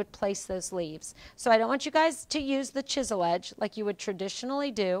where we would place those leaves. So I don't want you guys to use the chisel edge like you would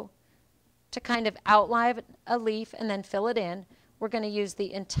traditionally do to kind of outline a leaf and then fill it in. We're going to use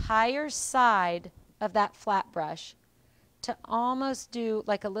the entire side of that flat brush to almost do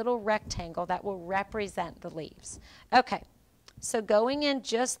like a little rectangle that will represent the leaves. Okay, so going in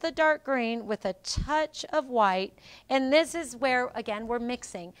just the dark green with a touch of white, and this is where, again, we're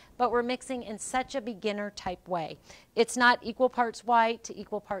mixing, but we're mixing in such a beginner type way. It's not equal parts white to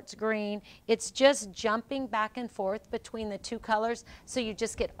equal parts green. It's just jumping back and forth between the 2 colors so you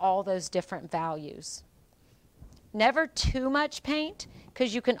just get all those different values. Never too much paint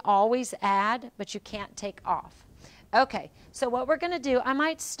because you can always add, but you can't take off. Okay, so what we're going to do, I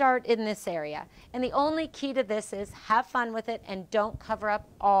might start in this area. And the only key to this is have fun with it and don't cover up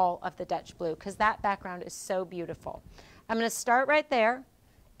all of the Dutch blue because that background is so beautiful. I'm going to start right there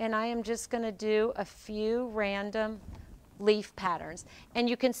and I am just going to do a few random leaf patterns. And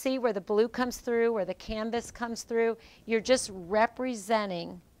you can see where the blue comes through, where the canvas comes through. You're just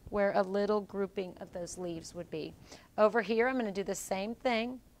representing where a little grouping of those leaves would be. Over here, I'm going to do the same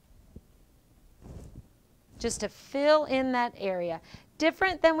thing, just to fill in that area.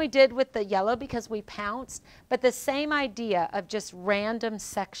 Different than we did with the yellow because we pounced, but the same idea of just random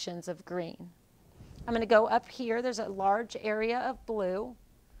sections of green. I'm going to go up here. There's a large area of blue,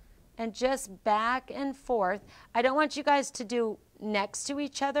 and just back and forth. I don't want you guys to do next to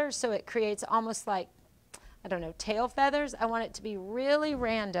each other, so it creates almost like, I don't know, tail feathers. I want it to be really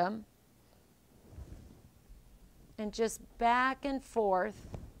random and just back and forth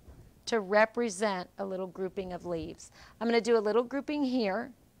to represent a little grouping of leaves. I'm going to do a little grouping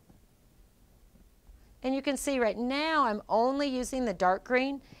here. And you can see right now I'm only using the dark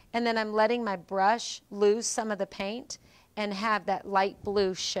green, and then I'm letting my brush lose some of the paint and have that light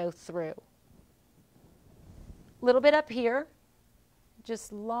blue show through. A little bit up here,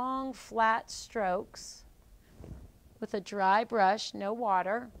 just long flat strokes with a dry brush, no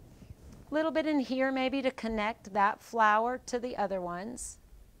water. A little bit in here maybe to connect that flower to the other ones.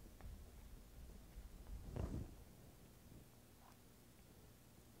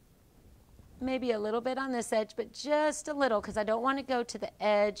 Maybe a little bit on this edge, but just a little because I don't want to go to the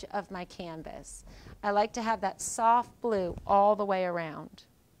edge of my canvas. I like to have that soft blue all the way around.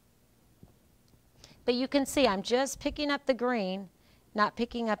 But you can see I'm just picking up the green, not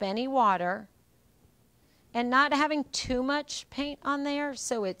picking up any water, and not having too much paint on there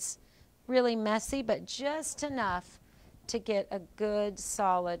so it's really messy, but just enough to get a good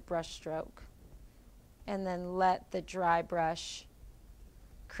solid brush stroke. And then let the dry brush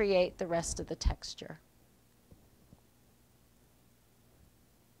create the rest of the texture.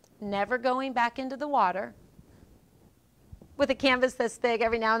 Never going back into the water. With a canvas this big,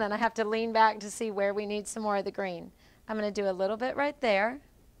 every now and then I have to lean back to see where we need some more of the green. I'm going to do a little bit right there.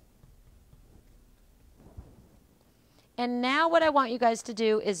 And now what I want you guys to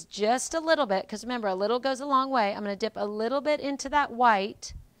do is just a little bit, because remember, a little goes a long way. I'm going to dip a little bit into that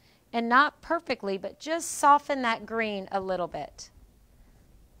white, and not perfectly, but just soften that green a little bit.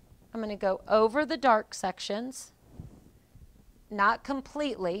 I'm going to go over the dark sections, not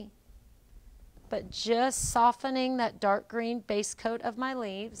completely, but just softening that dark green base coat of my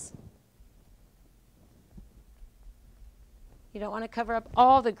leaves. You don't want to cover up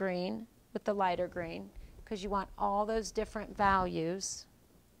all the green with the lighter green because you want all those different values.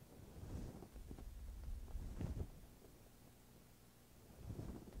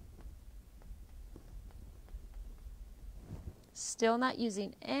 Still not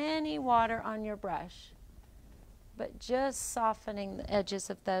using any water on your brush, but just softening the edges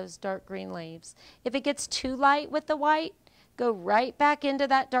of those dark green leaves. If it gets too light with the white, go right back into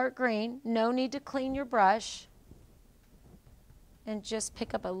that dark green. No need to clean your brush. And just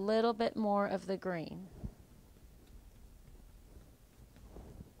pick up a little bit more of the green.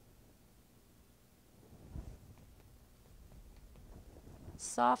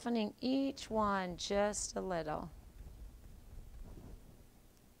 Softening each one just a little.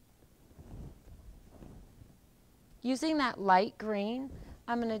 Using that light green,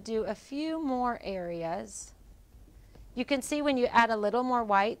 I'm going to do a few more areas. You can see when you add a little more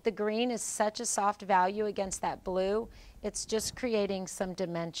white, the green is such a soft value against that blue. It's just creating some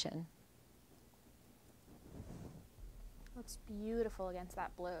dimension. Looks beautiful against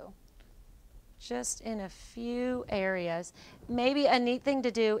that blue. Just in a few areas. Maybe a neat thing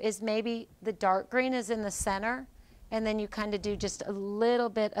to do is maybe the dark green is in the center, and then you kind of do just a little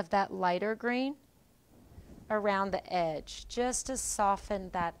bit of that lighter green around the edge, just to soften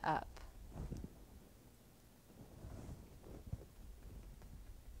that up.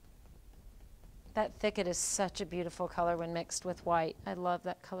 That thicket is such a beautiful color when mixed with white. I love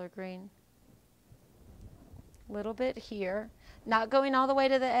that color green. A little bit here. Not going all the way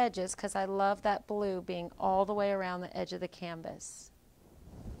to the edges because I love that blue being all the way around the edge of the canvas.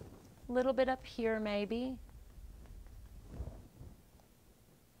 A little bit up here maybe.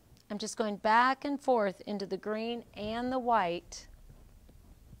 I'm just going back and forth into the green and the white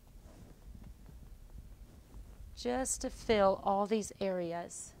just to fill all these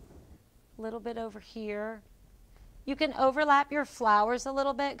areas. A little bit over here. You can overlap your flowers a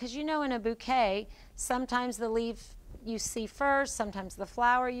little bit because you know in a bouquet, sometimes the leaf you see first, sometimes the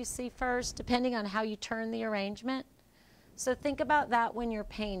flower you see first, depending on how you turn the arrangement. So think about that when you're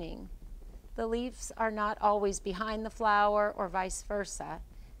painting. The leaves are not always behind the flower or vice versa.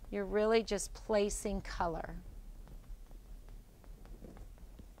 You're really just placing color.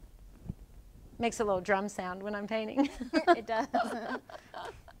 Makes a little drum sound when I'm painting. It does.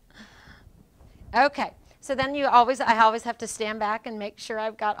 Okay, so then I always have to stand back and make sure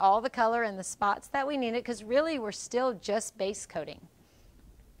I've got all the color in the spots that we need it, because really we're still just base coating,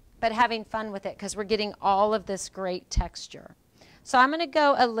 but having fun with it because we're getting all of this great texture. So I'm going to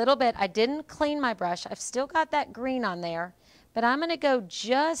go a little bit. I didn't clean my brush. I've still got that green on there. But I'm going to go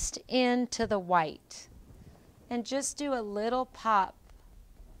just into the white and just do a little pop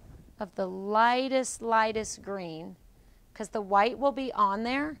of the lightest green, because the white will be on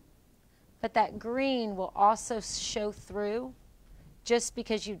there, but that green will also show through just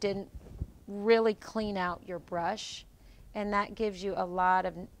because you didn't really clean out your brush, and that gives you a lot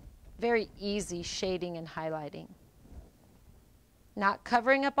of very easy shading and highlighting. Not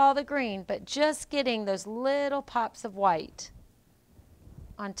covering up all the green, but just getting those little pops of white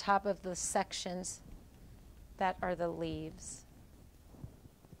on top of the sections that are the leaves.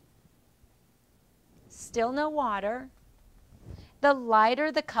 Still no water. The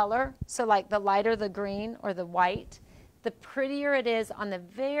lighter the color, so like the lighter the green or the white, the prettier it is on the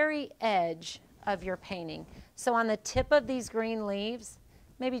very edge of your painting. So on the tip of these green leaves,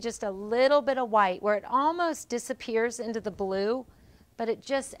 maybe just a little bit of white where it almost disappears into the blue, but it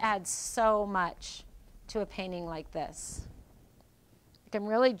just adds so much to a painting like this. I'm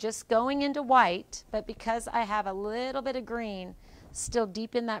really just going into white, but because I have a little bit of green still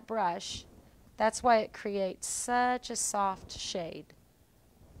deep in that brush, that's why it creates such a soft shade.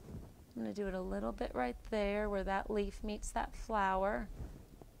 I'm going to do it a little bit right there where that leaf meets that flower.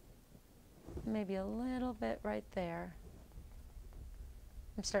 Maybe a little bit right there.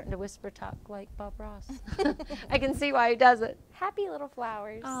 I'm starting to whisper talk like Bob Ross. I can see why he does it. Happy little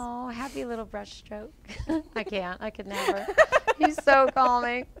flowers. Oh, happy little brush stroke. I can't. I could never. He's so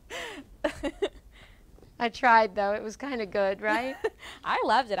calming. I tried, though. It was kind of good, right? I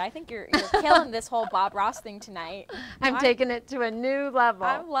loved it. I think you're killing this whole Bob Ross thing tonight. I'm taking it to a new level.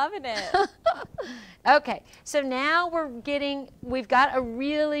 I'm loving it. Okay, so now we've got a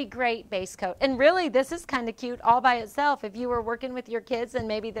really great base coat. And really, this is kind of cute all by itself. If you were working with your kids and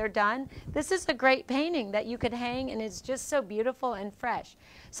maybe they're done, this is a great painting that you could hang, and it's just so beautiful and fresh.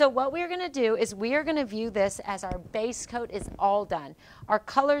 So what we're going to do is we are going to view this as our base coat is all done. Our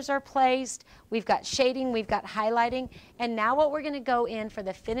colors are placed, we've got shading, we've got highlighting, and now what we're going to go in for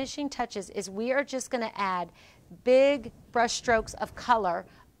the finishing touches is we are just going to add big brush strokes of color,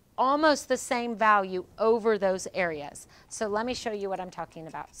 almost the same value over those areas. So let me show you what I'm talking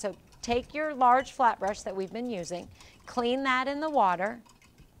about. So take your large flat brush that we've been using, clean that in the water,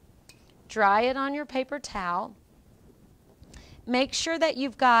 dry it on your paper towel. Make sure that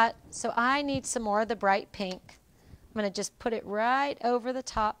you've got, so I need some more of the bright pink. I'm going to just put it right over the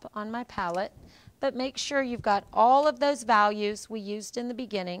top on my palette, but make sure you've got all of those values we used in the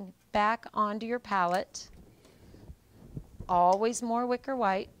beginning back onto your palette. Always more wicker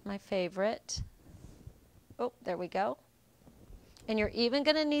white, my favorite. Oh, there we go. And you're even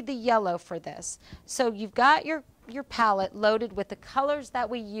going to need the yellow for this. So you've got your palette loaded with the colors that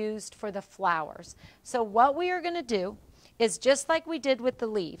we used for the flowers. So what we are going to do is just like we did with the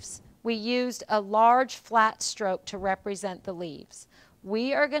leaves. We used a large flat stroke to represent the leaves.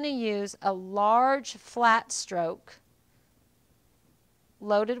 We are going to use a large flat stroke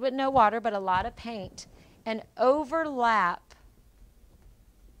loaded with no water but a lot of paint and overlap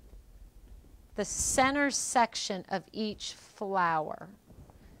the center section of each flower.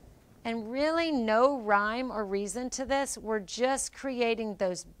 And really no rhyme or reason to this. We're just creating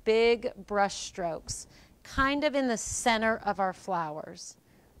those big brush strokes kind of in the center of our flowers.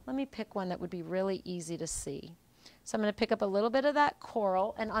 Let me pick one that would be really easy to see. So I'm going to pick up a little bit of that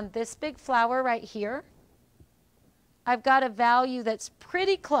coral, and on this big flower right here, I've got a value that's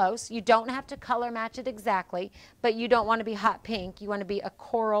pretty close. You don't have to color match it exactly, but you don't want to be hot pink. You want to be a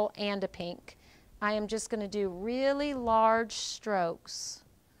coral and a pink. I am just going to do really large strokes.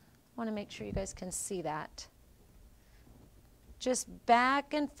 I want to make sure you guys can see that. Just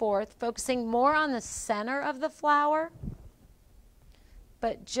back and forth, focusing more on the center of the flower,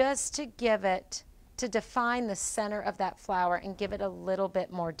 but just to give it, to define the center of that flower and give it a little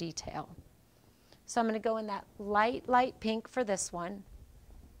bit more detail. So I'm going to go in that light, light pink for this one.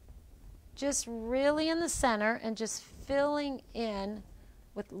 Just really in the center and just filling in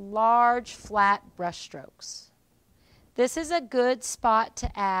with large, flat brush strokes. This is a good spot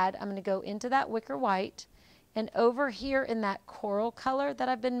to add. I'm going to go into that wicker white. And over here in that coral color that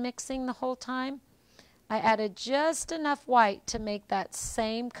I've been mixing the whole time, I added just enough white to make that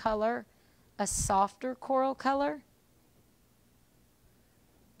same color a softer coral color.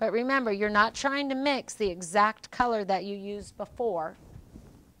 But remember, you're not trying to mix the exact color that you used before.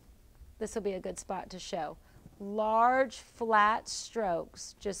 This will be a good spot to show. Large, flat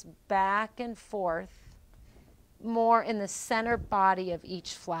strokes, just back and forth, more in the center body of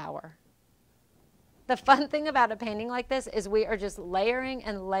each flower. The fun thing about a painting like this is we are just layering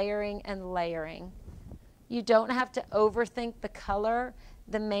and layering and layering. You don't have to overthink the color.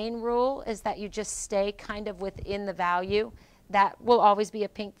 The main rule is that you just stay kind of within the value. That will always be a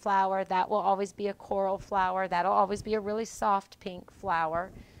pink flower. That will always be a coral flower. That'll always be a really soft pink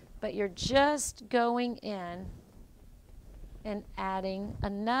flower. But you're just going in and adding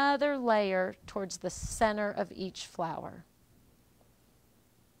another layer towards the center of each flower.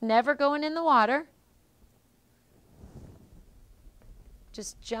 Never going in the water.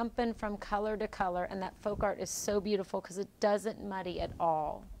 Just jumping from color to color, and that folk art is so beautiful because it doesn't muddy at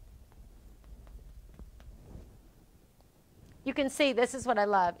all. you can see, this is what I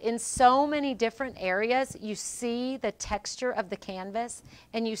love. In so many different areas, you see the texture of the canvas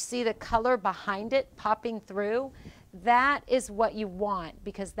and you see the color behind it popping through. That is what you want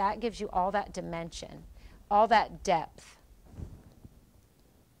because that gives you all that dimension, all that depth.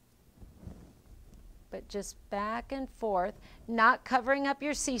 But just back and forth, not covering up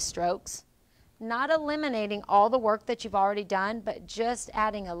your C strokes, not eliminating all the work that you've already done, but just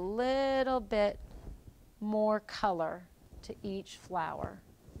adding a little bit more color to each flower.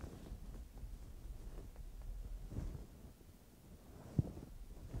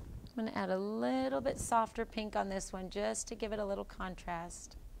 I'm going to add a little bit softer pink on this one just to give it a little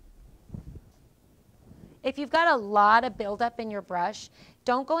contrast. If you've got a lot of buildup in your brush,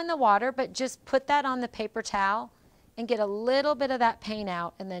 don't go in the water, but just put that on the paper towel and get a little bit of that paint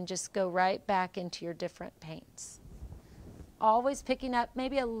out and then just go right back into your different paints. Always picking up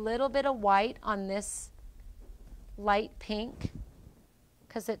maybe a little bit of white on this light pink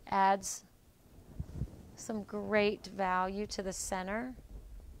because it adds some great value to the center.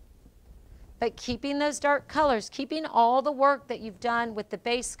 But keeping those dark colors, keeping all the work that you've done with the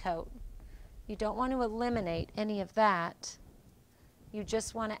base coat. You don't want to eliminate any of that. You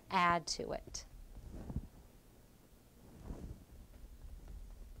just want to add to it.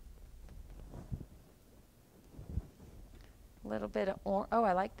 A little bit of orange. Oh,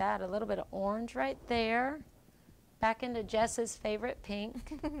 I like that. A little bit of orange right there. Back into Jess's favorite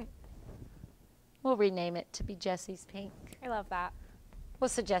pink. We'll rename it to be Jesse's pink. I love that. We'll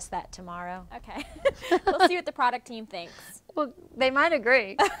suggest that tomorrow. Okay. We'll see what the product team thinks. Well, they might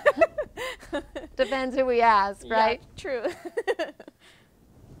agree. Depends who we ask, right? Yeah, true.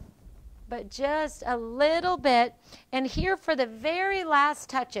 But just a little bit. And here for the very last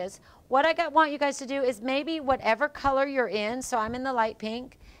touches, what I want you guys to do is maybe whatever color you're in, so I'm in the light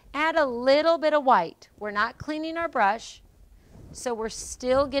pink, add a little bit of white. We're not cleaning our brush, so we're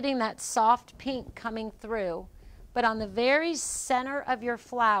still getting that soft pink coming through. But on the very center of your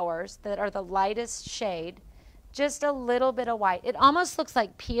flowers that are the lightest shade, just a little bit of white. It almost looks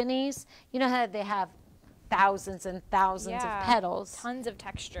like peonies. You know how they have thousands and thousands of petals. Tons of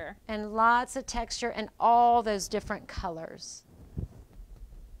texture. And lots of texture and all those different colors.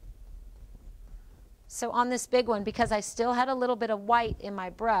 So on this big one, because I still had a little bit of white in my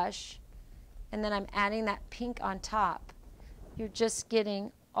brush, and then I'm adding that pink on top, you're just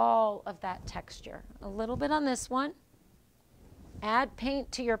getting all of that texture. A little bit on this one. Add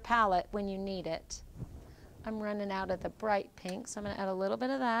paint to your palette when you need it. I'm running out of the bright pink, so I'm going to add a little bit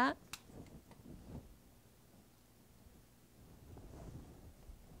of that.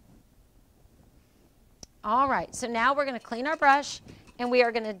 All right, so now we're going to clean our brush and we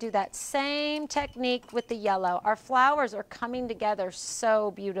are going to do that same technique with the yellow. Our flowers are coming together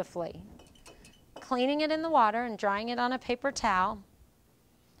so beautifully. Cleaning it in the water and drying it on a paper towel.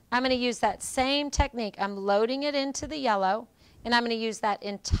 I'm going to use that same technique. I'm loading it into the yellow, and I'm going to use that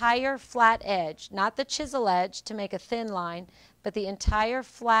entire flat edge, not the chisel edge to make a thin line, but the entire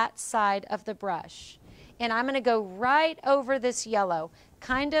flat side of the brush. And I'm going to go right over this yellow,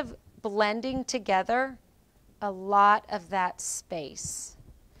 kind of blending together a lot of that space.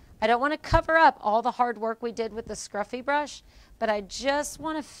 I don't want to cover up all the hard work we did with the scruffy brush, but I just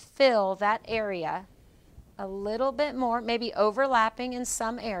want to fill that area a little bit more, maybe overlapping in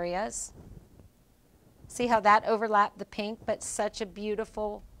some areas. See how that overlapped the pink, but such a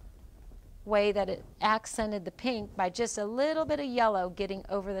beautiful way that it accented the pink by just a little bit of yellow getting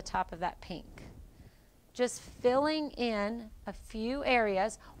over the top of that pink. Just filling in a few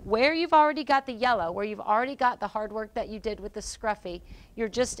areas where you've already got the yellow, where you've already got the hard work that you did with the scruffy. You're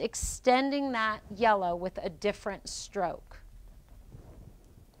just extending that yellow with a different stroke.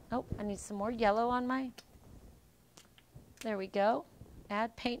 Oh, I need some more yellow on my... There we go.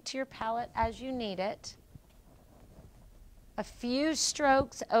 Add paint to your palette as you need it. A few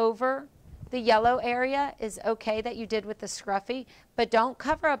strokes over the yellow area is okay that you did with the scruffy, but don't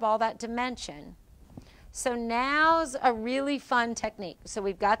cover up all that dimension. So now's a really fun technique. So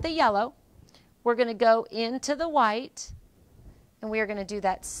we've got the yellow. We're going to go into the white, and we are going to do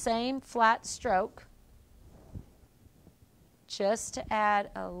that same flat stroke just to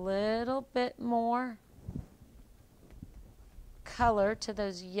add a little bit more color to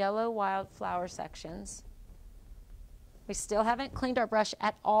those yellow wildflower sections. We still haven't cleaned our brush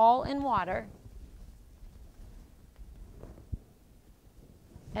at all in water.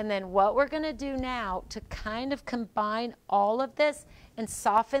 And then what we're going to do now to kind of combine all of this and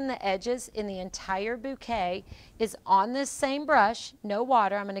soften the edges in the entire bouquet is on this same brush, no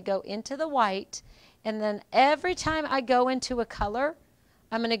water, I'm going to go into the white, and then every time I go into a color,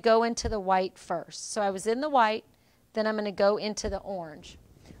 I'm going to go into the white first. So I was in the white, then I'm going to go into the orange.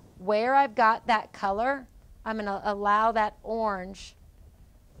 Where I've got that color, I'm going to allow that orange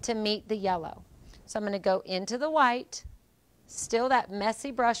to meet the yellow. So I'm going to go into the white, still that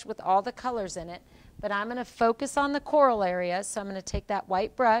messy brush with all the colors in it, but I'm going to focus on the coral area. So I'm going to take that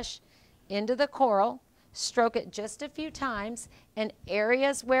white brush into the coral, stroke it just a few times, and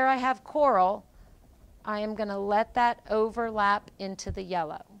areas where I have coral, I am going to let that overlap into the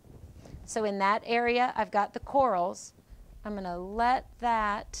yellow. So in that area, I've got the corals. I'm going to let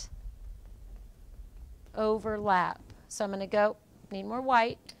that overlap. So I'm going to go, need more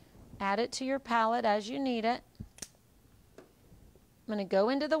white, add it to your palette as you need it. I'm going to go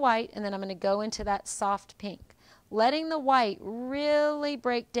into the white, and then I'm going to go into that soft pink, letting the white really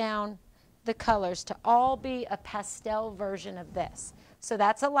break down the colors to all be a pastel version of this. So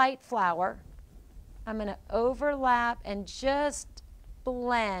that's a light flower. I'm going to overlap and just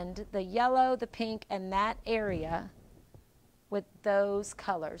blend the yellow, the pink, and that area with those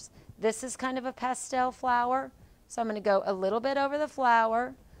colors. This is kind of a pastel flower, so I'm going to go a little bit over the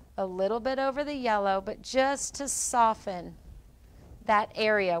flower, a little bit over the yellow, but just to soften that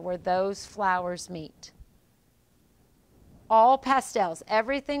area where those flowers meet. All pastels.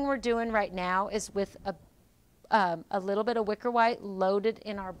 Everything we're doing right now is with a little bit of wicker white loaded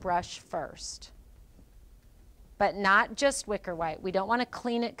in our brush first. But not just wicker white. We don't want to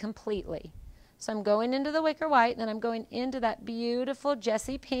clean it completely. So I'm going into the wicker white, and then I'm going into that beautiful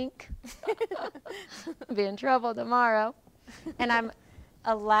Jessie pink. I'll be in trouble tomorrow. And I'm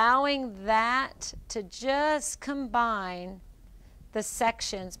allowing that to just combine the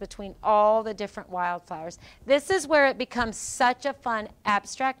sections between all the different wildflowers. This is where it becomes such a fun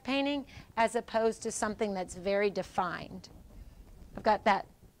abstract painting as opposed to something that's very defined. I've got that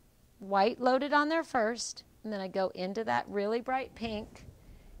white loaded on there first, and then I go into that really bright pink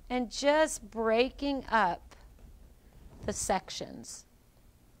and just breaking up the sections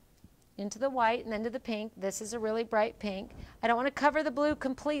into the white and then to the pink. This is a really bright pink. I don't want to cover the blue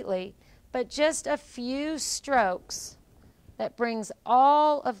completely, but just a few strokes that brings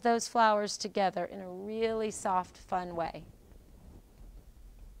all of those flowers together in a really soft, fun way.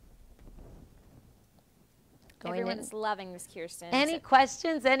 Everyone's loving this, Kirsten. Any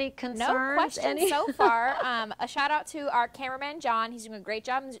questions? Any concerns? No questions so far. A shout out to our cameraman, John. He's doing a great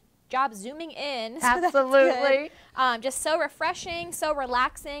job zooming in. So absolutely. Just so refreshing, so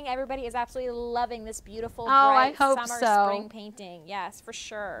relaxing. Everybody is absolutely loving this beautiful, bright summer, spring painting. Yes, for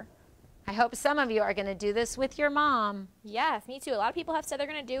sure. I hope some of you are going to do this with your mom. Yes, me too. A lot of people have said they're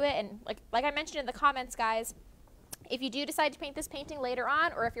going to do it. And like I mentioned in the comments, guys, if you do decide to paint this painting later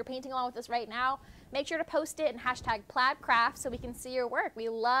on, or if you're painting along with us right now, make sure to post it and hashtag PlaidCraft so we can see your work. We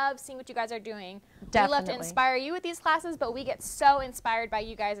love seeing what you guys are doing. Definitely. We love to inspire you with these classes, but we get so inspired by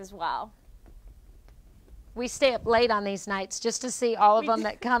you guys as well. We stay up late on these nights just to see all of them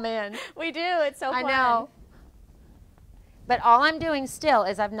that come in. We do. It's so fun. I know. But all I'm doing still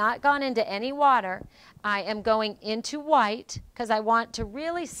is I've not gone into any water. I am going into white because I want to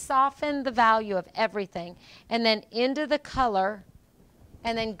really soften the value of everything, and then into the color,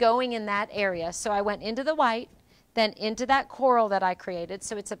 and then going in that area. So I went into the white, then into that coral that I created.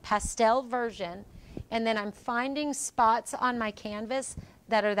 So it's a pastel version. And then I'm finding spots on my canvas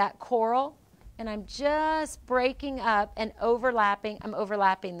that are that coral, and I'm just breaking up and overlapping. I'm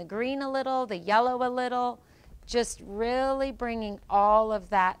overlapping the green a little, the yellow a little, just really bringing all of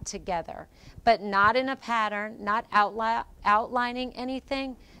that together, but not in a pattern, not outlining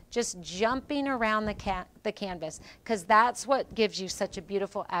anything, just jumping around the canvas, because that's what gives you such a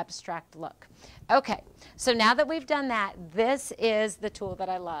beautiful abstract look. Okay, so now that we've done that, this is the tool that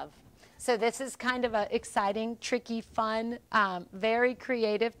I love. So this is kind of an exciting, tricky, fun, very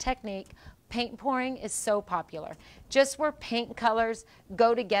creative technique. Paint pouring is so popular. Just where paint colors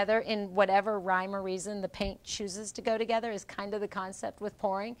go together in whatever rhyme or reason the paint chooses to go together is kind of the concept with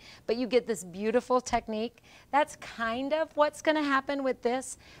pouring. But you get this beautiful technique. That's kind of what's going to happen with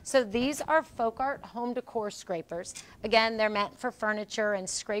this. So these are Folk Art home decor scrapers. Again, they're meant for furniture and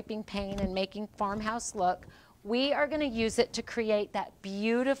scraping paint and making farmhouse look. We are going to use it to create that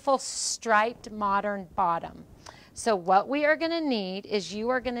beautiful striped modern bottom. So what we are going to need is you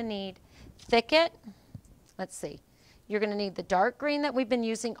are going to need Thicket. Let's see. You're going to need the dark green that we've been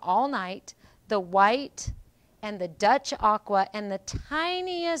using all night, the white, and the Dutch aqua, and the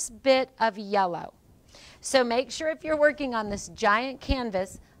tiniest bit of yellow. So make sure if you're working on this giant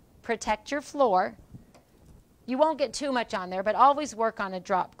canvas, protect your floor. You won't get too much on there, but always work on a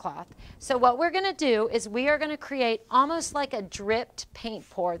drop cloth. So what we're going to do is we are going to create almost like a dripped paint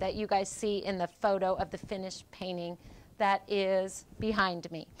pour that you guys see in the photo of the finished painting that is behind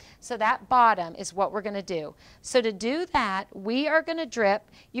me. So that bottom is what we're going to do. So to do that, we are going to drip.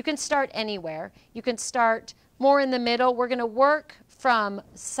 You can start anywhere. You can start more in the middle. We're going to work from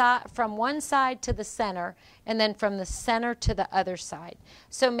one side to the center, and then from the center to the other side.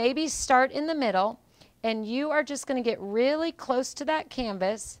 So maybe start in the middle, and you are just going to get really close to that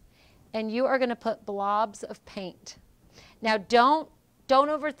canvas, and you are going to put blobs of paint. Now don't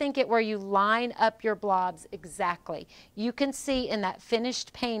overthink it where you line up your blobs exactly. You can see in that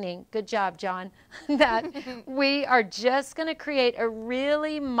finished painting, good job, John, that we are just going to create a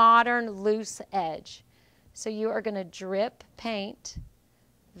really modern loose edge. So you are going to drip paint,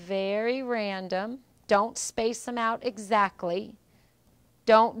 very random. Don't space them out exactly.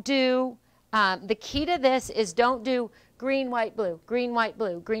 Don't do, the key to this is don't do green, white, blue, green, white,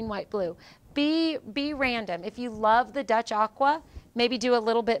 blue, green, white, blue. Be random. If you love the Dutch Aqua, maybe do a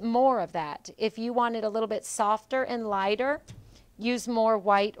little bit more of that. If you want it a little bit softer and lighter, use more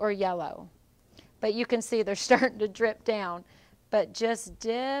white or yellow. But you can see they're starting to drip down. But just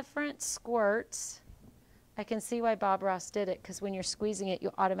different squirts. I can see why Bob Ross did it, because when you're squeezing it,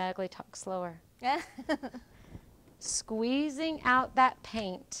 you automatically talk slower. Squeezing out that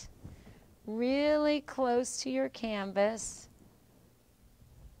paint really close to your canvas.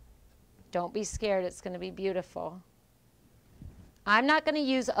 Don't be scared, it's going to be beautiful. I'm not going to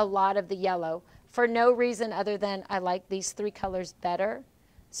use a lot of the yellow for no reason other than I like these three colors better.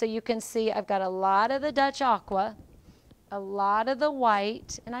 So you can see I've got a lot of the Dutch Aqua, a lot of the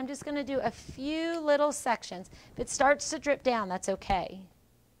white, and I'm just going to do a few little sections. If it starts to drip down, that's okay.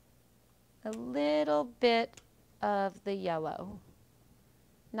 A little bit of the yellow.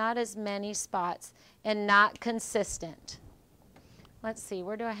 Not as many spots and not consistent. Let's see,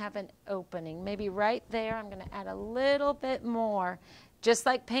 where do I have an opening? Maybe right there. I'm going to add a little bit more. Just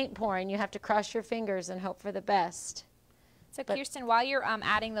like paint pouring, you have to cross your fingers and hope for the best. So Kirsten, while you're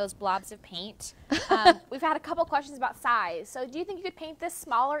adding those blobs of paint, we've had a couple questions about size. So do you think you could paint this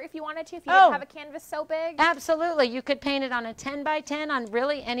smaller if you wanted to, if you didn't have a canvas so big? Absolutely. You could paint it on a 10 by 10 on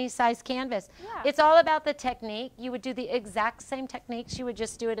really any size canvas. Yeah. It's all about the technique. You would do the exact same techniques. You would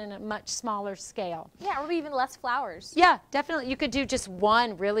just do it in a much smaller scale. Yeah, or even less flowers. Yeah, definitely. You could do just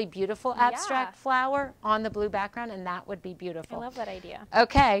one really beautiful abstract flower on the blue background, and that would be beautiful. I love that idea.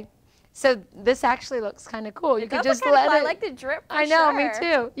 Okay. So this actually looks kind of cool. You could just let it. I like the drip. I know, me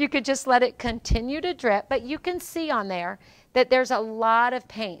too. You could just let it continue to drip, but you can see on there that there's a lot of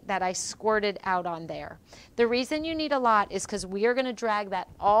paint that I squirted out on there. The reason you need a lot is because we are going to drag that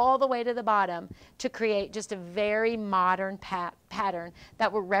all the way to the bottom to create just a very modern pattern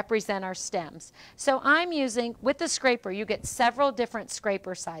that will represent our stems. So I'm using, with the scraper, you get several different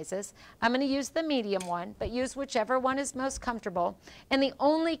scraper sizes. I'm going to use the medium one, but use whichever one is most comfortable. And the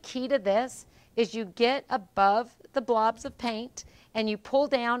only key to this is you get above the blobs of paint and you pull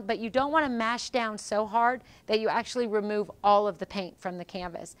down, but you don't want to mash down so hard that you actually remove all of the paint from the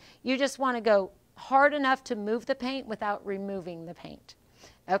canvas. You just want to go hard enough to move the paint without removing the paint.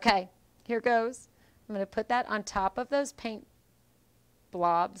 Okay, here goes. I'm going to put that on top of those paint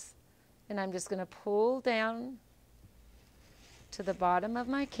blobs, and I'm just going to pull down to the bottom of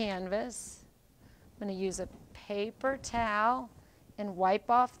my canvas. I'm going to use a paper towel and wipe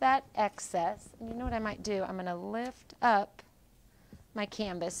off that excess. And you know what I might do? I'm going to lift up my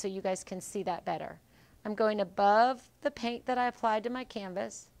canvas so you guys can see that better. I'm going above the paint that I applied to my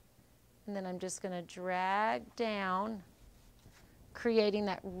canvas, and then I'm just going to drag down, creating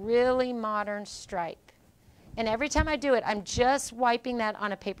that really modern stripe. And every time I do it, I'm just wiping that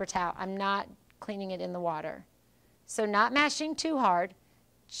on a paper towel. I'm not cleaning it in the water. So not mashing too hard,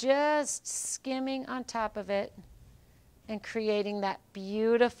 just skimming on top of it and creating that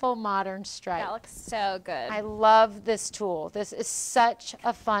beautiful modern stripe. That looks so good. I love this tool. This is such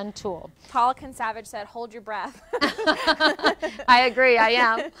a fun tool. Polican Savage said, hold your breath. I agree, I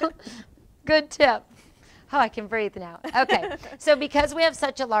am. Good tip. Oh, I can breathe now. Okay, so because we have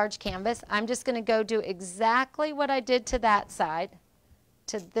such a large canvas, I'm just going to go do exactly what I did to that side,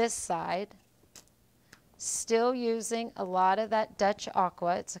 to this side. Still using a lot of that Dutch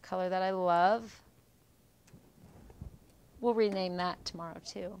Aqua. It's a color that I love. We'll rename that tomorrow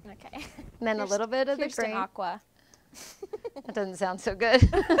too. Okay. And then a little bit of the green. Aqua. That doesn't sound so good.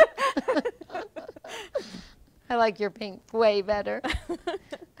 I like your pink way better.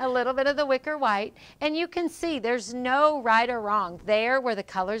 A little bit of the wicker white. And you can see there's no right or wrong. There where the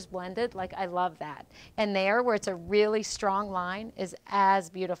colors blended, like I love that. And there where it's a really strong line is as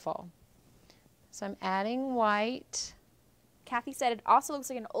beautiful. So I'm adding white. Kathy said it also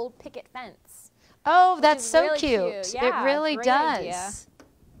looks like an old picket fence. Oh, that's so really cute. Yeah, it really great does. Idea.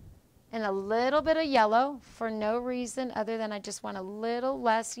 and a little bit of yellow for no reason other than I just want a little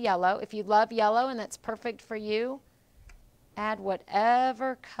less yellow. If you love yellow and that's perfect for you, add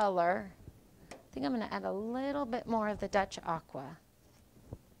whatever color. I think I'm going to add a little bit more of the Dutch Aqua.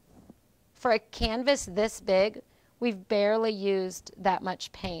 For a canvas this big, we've barely used that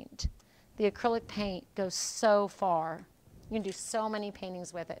much paint. The acrylic paint goes so far. You can do so many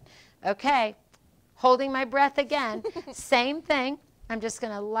paintings with it. Okay, holding my breath again. Same thing. I'm just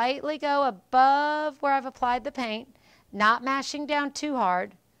going to lightly go above where I've applied the paint, not mashing down too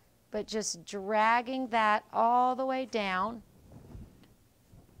hard, but just dragging that all the way down.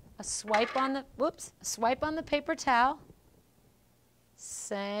 A swipe on the, whoops, a swipe on the paper towel.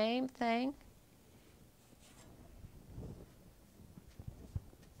 Same thing.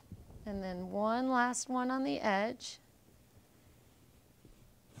 And then one last one on the edge.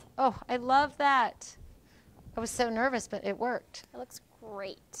 Oh, I love that. I was so nervous, but it worked. It looks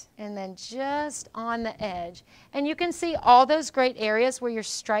great. And then just on the edge. And you can see all those great areas where your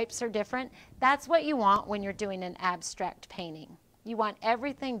stripes are different. That's what you want when you're doing an abstract painting. You want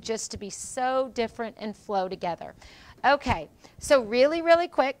everything just to be so different and flow together. Okay, so really, really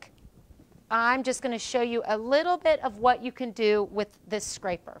quick, I'm just going to show you a little bit of what you can do with this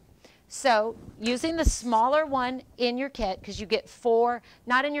scraper. So using the smaller one in your kit, because you get 4,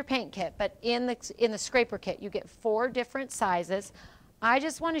 not in your paint kit, but in the scraper kit, you get 4 different sizes. I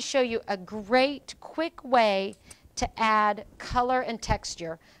just want to show you a great, quick way to add color and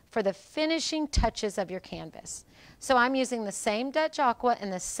texture for the finishing touches of your canvas. So I'm using the same Dutch Aqua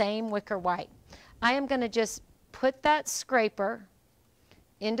and the same wicker white. I am going to just put that scraper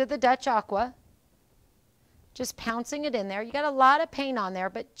into the Dutch Aqua, just pouncing it in there. You got a lot of paint on there,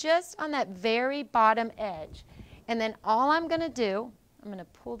 but just on that very bottom edge. And then all I'm going to do, I'm going to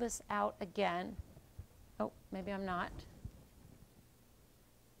pull this out again. Oh, maybe I'm not.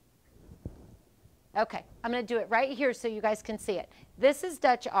 Okay, I'm going to do it right here so you guys can see it. This is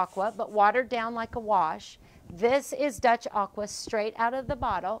Dutch Aqua, but watered down like a wash. This is Dutch Aqua straight out of the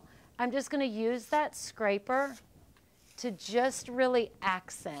bottle. I'm just going to use that scraper to just really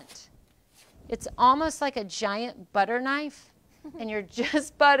accent. It's almost like a giant butter knife, and you're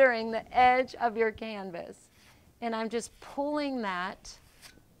just buttering the edge of your canvas. And I'm just pulling that,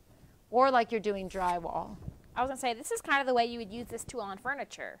 or like you're doing drywall. I was going to say, this is kind of the way you would use this tool on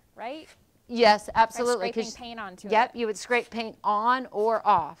furniture, right? Yes, absolutely. By scraping paint onto it. Yep, you would scrape paint on or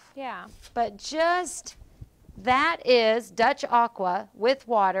off. Yeah. But just, that is Dutch Aqua with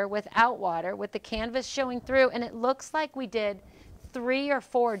water, without water, with the canvas showing through, and it looks like we did 3 or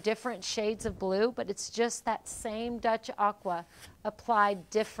 4 different shades of blue, but it's just that same Dutch Aqua applied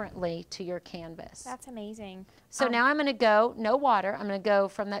differently to your canvas. That's amazing. So now I'm going to go, no water, I'm going to go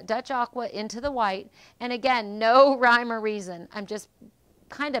from that Dutch Aqua into the white, and again, no rhyme or reason. I'm just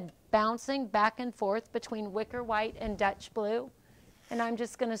kind of bouncing back and forth between wicker white and Dutch blue, and I'm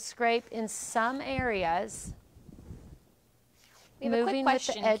just going to scrape in some areas. We have a quick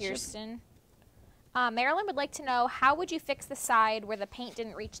question, Kirsten. Marilyn would like to know, how would you fix the side where the paint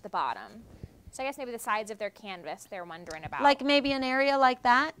didn't reach the bottom? So I guess maybe the sides of their canvas they're wondering about. Like maybe an area like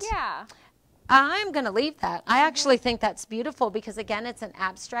that? Yeah. I'm going to leave that. I actually think that's beautiful because, again, it's an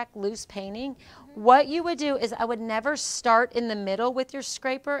abstract, loose painting. What you would do is I would never start in the middle with your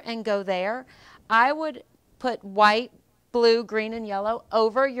scraper and go there. I would put white, blue, green, and yellow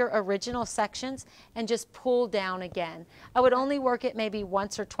over your original sections and just pull down again. I would only work it maybe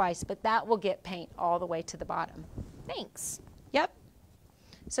once or twice, but that will get paint all the way to the bottom. Thanks. Yep.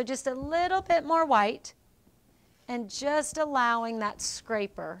 So just a little bit more white and just allowing that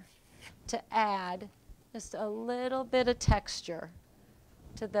scraper to add just a little bit of texture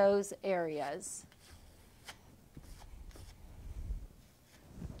to those areas.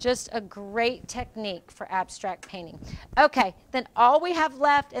 Just a great technique for abstract painting. Okay, then all we have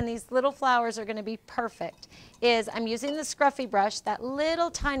left, and these little flowers are going to be perfect, is I'm using the scruffy brush, that little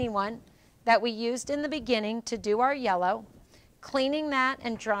tiny one that we used in the beginning to do our yellow, cleaning that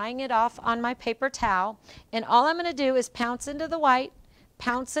and drying it off on my paper towel. And all I'm going to do is pounce into the white,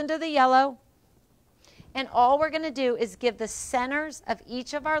 pounce into the yellow, and all we're going to do is give the centers of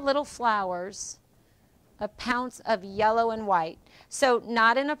each of our little flowers a pounce of yellow and white. So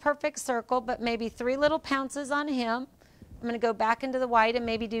not in a perfect circle, but maybe 3 little pounces on him. I'm going to go back into the white and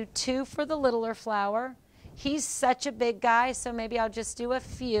maybe do 2 for the littler flower. He's such a big guy, so maybe I'll just do a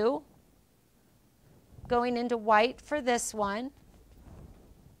few. Going into white for this one.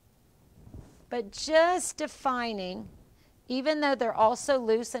 But just defining, even though they're also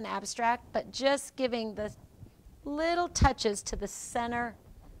loose and abstract, but just giving the little touches to the center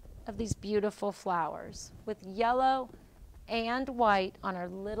of these beautiful flowers with yellow and white on our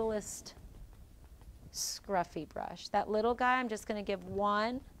littlest scruffy brush. That little guy, I'm just going to give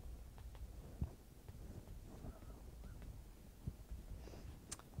one.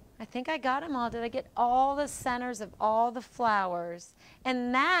 I think I got them all. Did I get all the centers of all the flowers?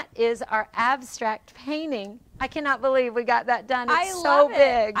 And that is our abstract painting. I cannot believe we got that done. It's so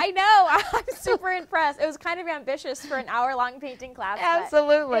big. I know. I'm super impressed. It was kind of ambitious for an hour-long painting class.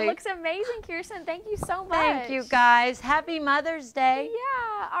 Absolutely. It looks amazing, Kirsten. Thank you so much. Thank you, guys. Happy Mother's Day.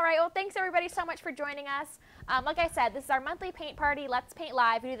 Yeah. All right. Well, thanks, everybody, so much for joining us. Like I said, this is our monthly paint party, Let's Paint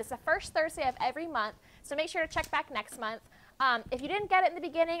Live. We do this the first Thursday of every month, so make sure to check back next month. If you didn't get it in the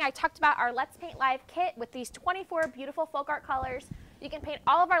beginning, I talked about our Let's Paint Live kit with these 24 beautiful folk art colors. You can paint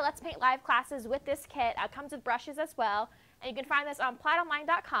all of our Let's Paint Live classes with this kit. It comes with brushes as well. And you can find this on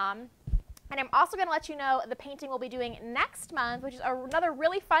plaidonline.com. And I'm also going to let you know the painting we'll be doing next month, which is another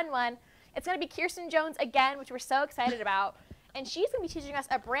really fun one. It's going to be Kirsten Jones again, which we're so excited about. And she's going to be teaching us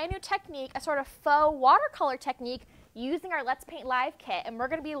a brand new technique, a sort of faux watercolor technique using our Let's Paint Live kit. And we're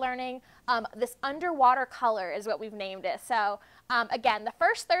going to be learning this underwater color is what we've named it. So again, the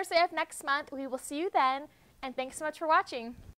first Thursday of next month, we will see you then. And thanks so much for watching.